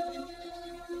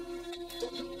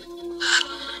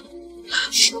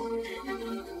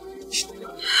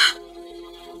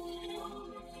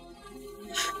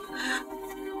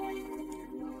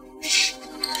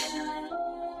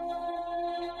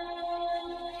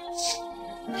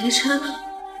裴琛，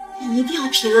你一定要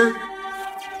平安。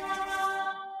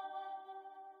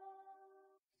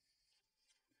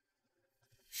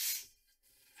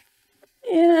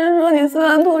虽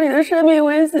然脱离了生命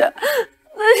危险，但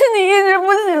是你一直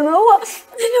不行的话，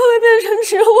你就会变成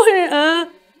植物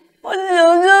人。我求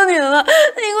求你了，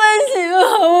你快醒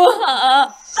好不好？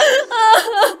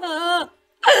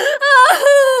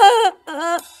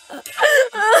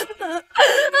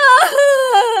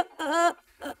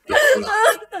别哭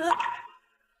了。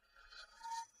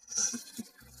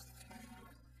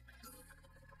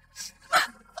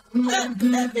你醒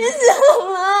了，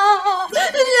你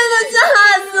真的吓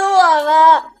死我了！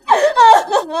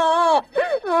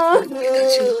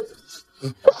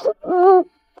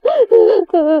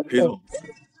裴总，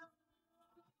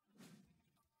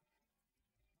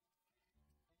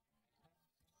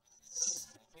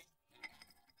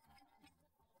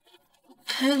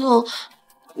裴总，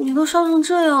你都烧成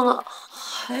这样了，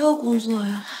还要工作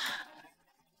呀？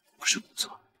不是工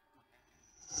作。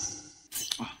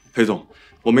裴总，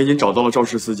我们已经找到了肇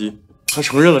事司机，他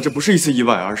承认了这不是一次意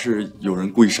外，而是有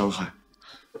人故意伤害。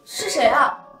是谁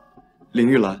啊？林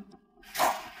玉兰。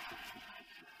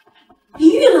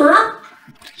林玉兰？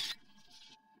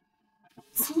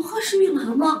怎么会是玉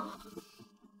兰呢？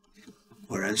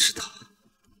果然是他。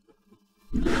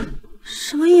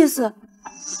什么意思？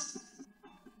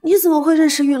你怎么会认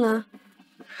识玉兰？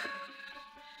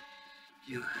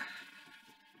因为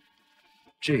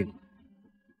这个。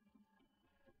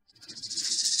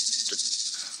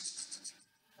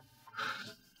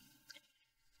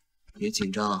别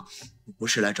紧张，我不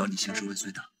是来找你兴师问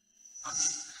罪的。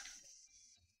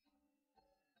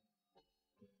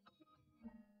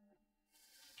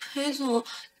裴总，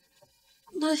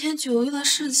那天酒宴的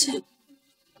事情，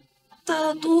大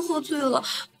家都喝醉了，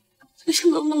你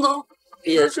能不能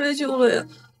别追究了呀？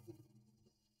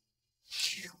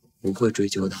不会追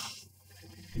究的。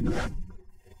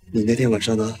你那天晚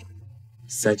上呢，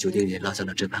在酒店里落下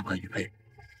了这半块玉佩。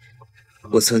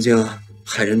我曾经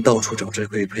派人到处找这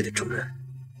块玉佩的主人，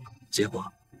结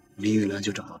果林玉兰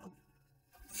就找到了我。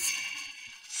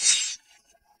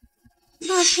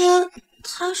那天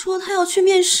他说他要去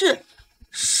面试，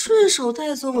顺手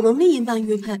带走我的另一半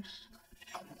玉佩，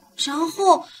然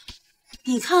后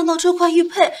你看到这块玉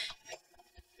佩，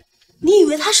你以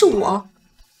为他是我？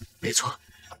没错。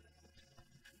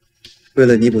为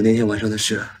了弥补那天晚上的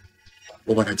事，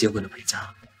我把他接回了裴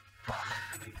家。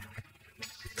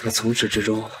他从始至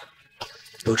终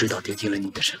都知道顶替了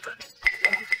你的身份，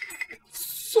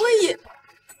所以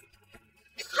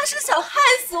他是想害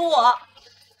死我。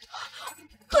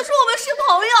可是我们是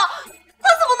朋友，他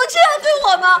怎么能这样对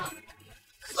我呢？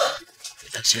别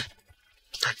担心，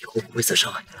他以后不会再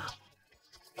伤害你了。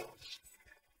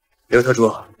刘特助，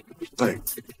哎，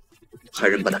派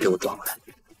人把他给我抓过来。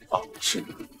哦，是。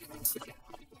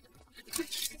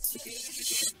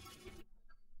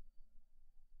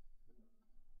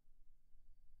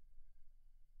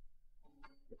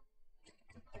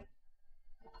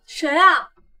谁啊？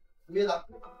别打。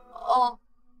哦。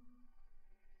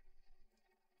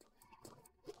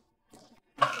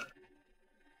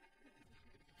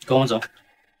跟我走。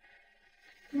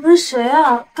你们谁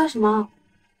啊？干什么？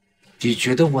你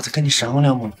觉得我在跟你商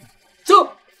量吗？走！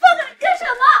放开！干什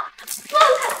么？放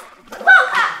开！放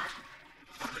开！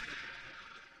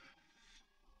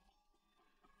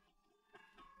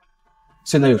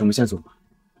现在有什么线索吗？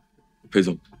裴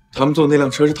总，他们坐那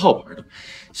辆车是套牌的，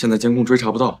现在监控追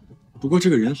查不到。不过这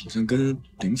个人好像跟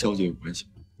林小姐有关系。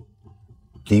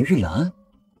林玉兰？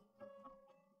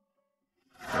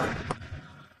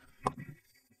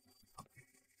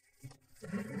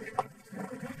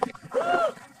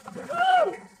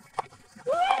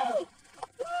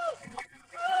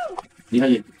林小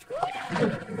姐，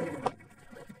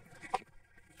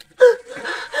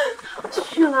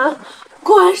玉兰，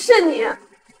果然是你！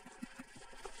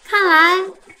看来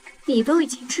你都已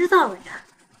经知道了呀。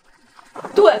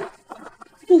对，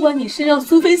不管你是让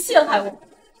苏菲陷害我，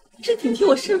还是顶替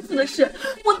我身份的事，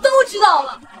我都知道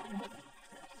了。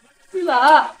玉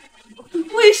兰，你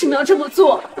为什么要这么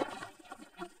做？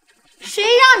谁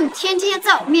让你天天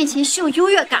在我面前秀优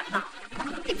越感呢？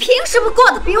你凭什么过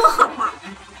得比我好啊？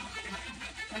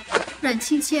阮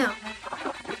青青，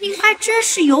你还真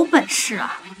是有本事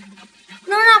啊，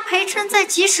能让裴琛在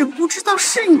即使不知道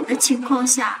是你的情况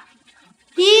下，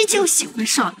依旧喜欢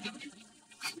上你，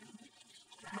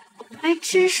还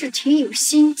真是挺有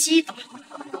心机的。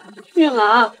玉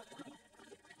兰，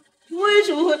为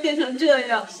什么会变成这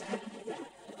样？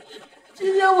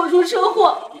之前我出车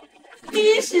祸，第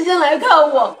一时间来看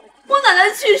我，我奶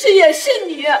奶去世也是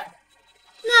你。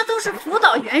那都是辅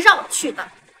导员让我去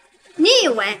的，你以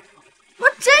为我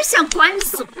真想管你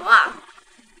死活啊？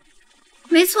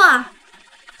没错啊，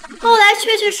后来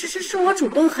确确实实是我主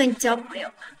动和你交朋友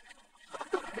的。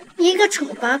你一个丑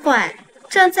八怪，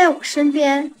站在我身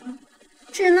边，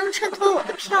只能衬托我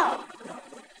的漂亮。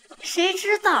谁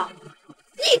知道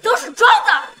你都是装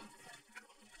的，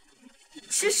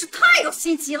真是太有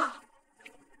心机了。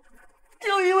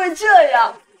就因为这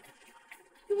样，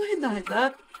因为奶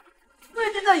奶，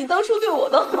为了你当初对我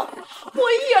的好，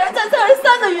我一而再再而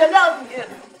三的原谅你。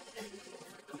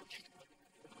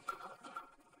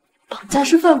绑架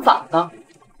是犯法的，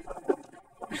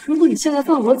如果你现在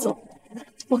放我走，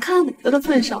我看在奶奶的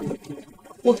份上，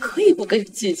我可以不跟你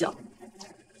计较。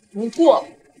不过，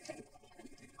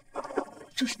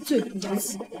这是最后一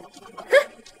次。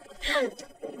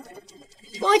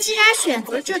我既然选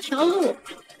择这条路，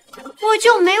我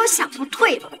就没有想过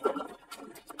退路。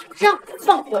让我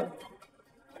放过我，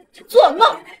做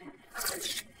梦！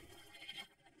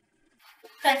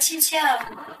阮青青，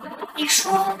你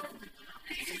说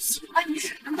别人喜欢你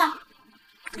什么呢？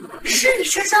是你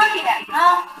这张脸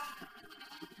呢，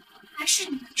还是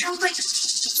你珍贵的鼻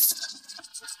子？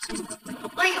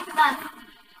我有办法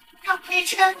让裴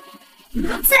琛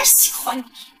不再喜欢你。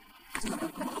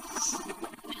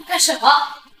干什么？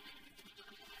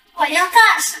我要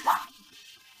干什么？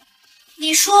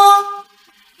你说，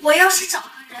我要是找个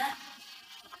人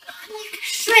把你给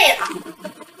睡了，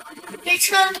裴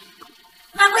琛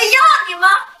还会要你吗？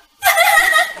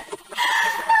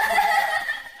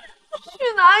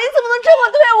去哪？你怎么能这么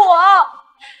对我？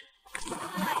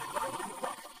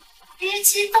别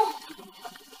激动，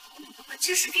我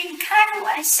就是给你开个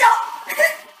玩笑。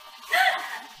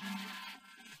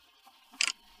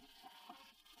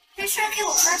裴琛给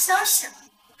我发消息了，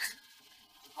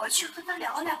我去和他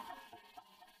聊聊，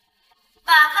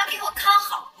把他给我看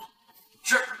好。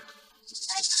是。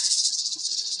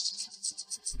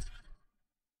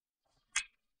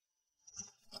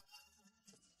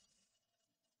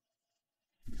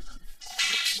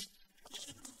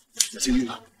经历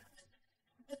了，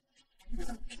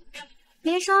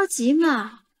别着急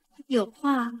嘛，有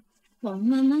话我们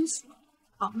慢慢说，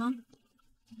好吗？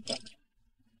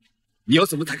你要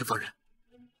怎么才肯放人？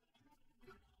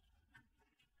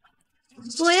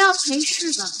我要裴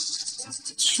氏的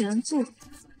全部。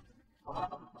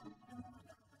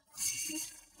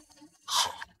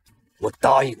好，我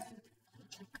答应你。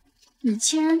你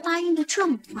竟然答应的这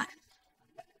么快，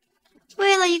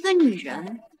为了一个女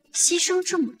人牺牲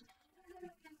这么多，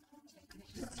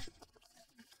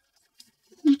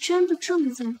你真的这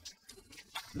么在乎？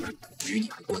与你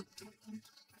无关。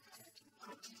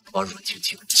把阮青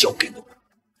青交给我。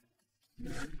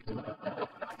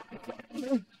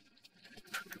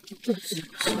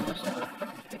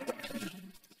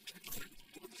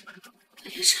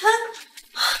裴琛，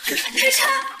裴琛，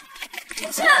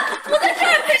裴琛，我在这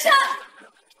儿，裴琛。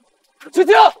青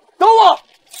青，等我！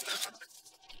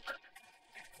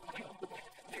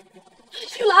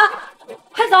玉兰，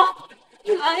快走！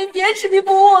玉兰，你别执迷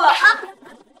不悟了啊！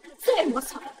再磨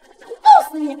蹭，我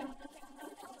揍死你！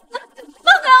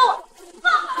放开我！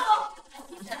放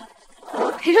开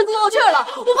我！裴琛都到这儿了，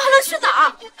我们还能去哪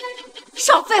儿？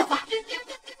少废话！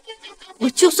我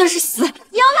就算是死，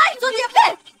也要拉你做垫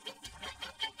背！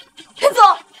裴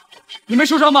总，你没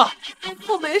受伤吧？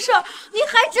我没事。你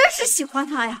还真是喜欢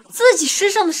他呀！自己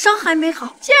身上的伤还没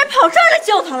好，竟然跑这儿来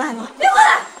救他来了！别过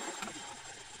来！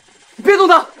你别动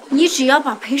他！你只要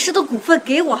把裴氏的股份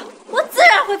给我，我自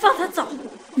然会放他走。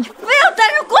你非要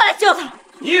带人过来救他？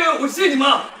你以为我信你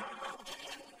吗？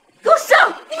给我上！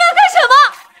你们要干什么？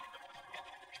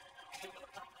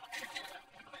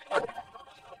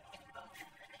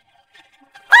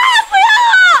哎，不要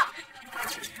啊！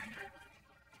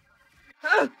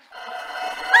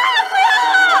哎，不要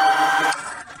啊！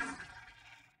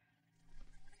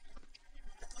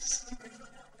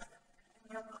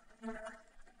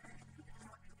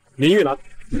林玉兰，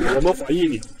我们怀疑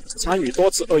你参与多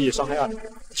次恶意伤害案，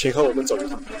请和我们走一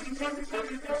趟。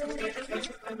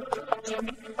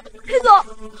裴总，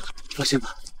放心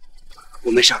吧，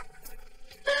我没事儿。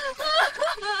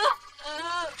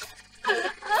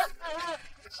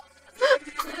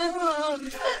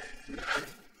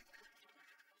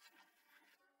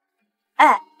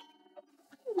哎，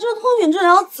你这脱敏治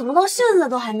疗怎么到现在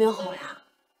都还没好呀？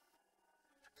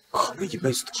好了一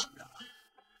辈子都好不了了。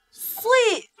所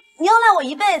以你要赖我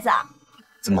一辈子啊？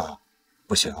怎么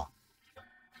不行啊？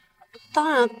当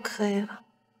然可以了。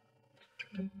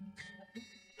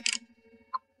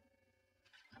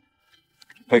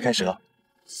可以开始了。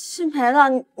姓裴的，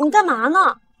你干嘛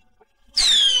呢？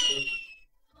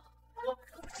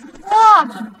哇，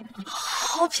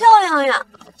好漂亮呀！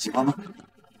喜欢吗？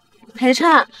裴琛，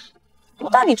我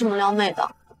带你这么撩妹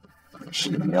的？是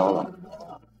你撩了。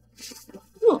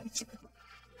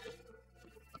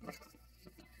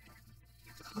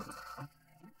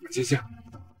青青，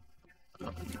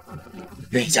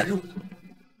愿意嫁给我？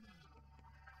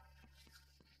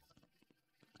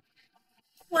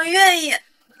我愿意。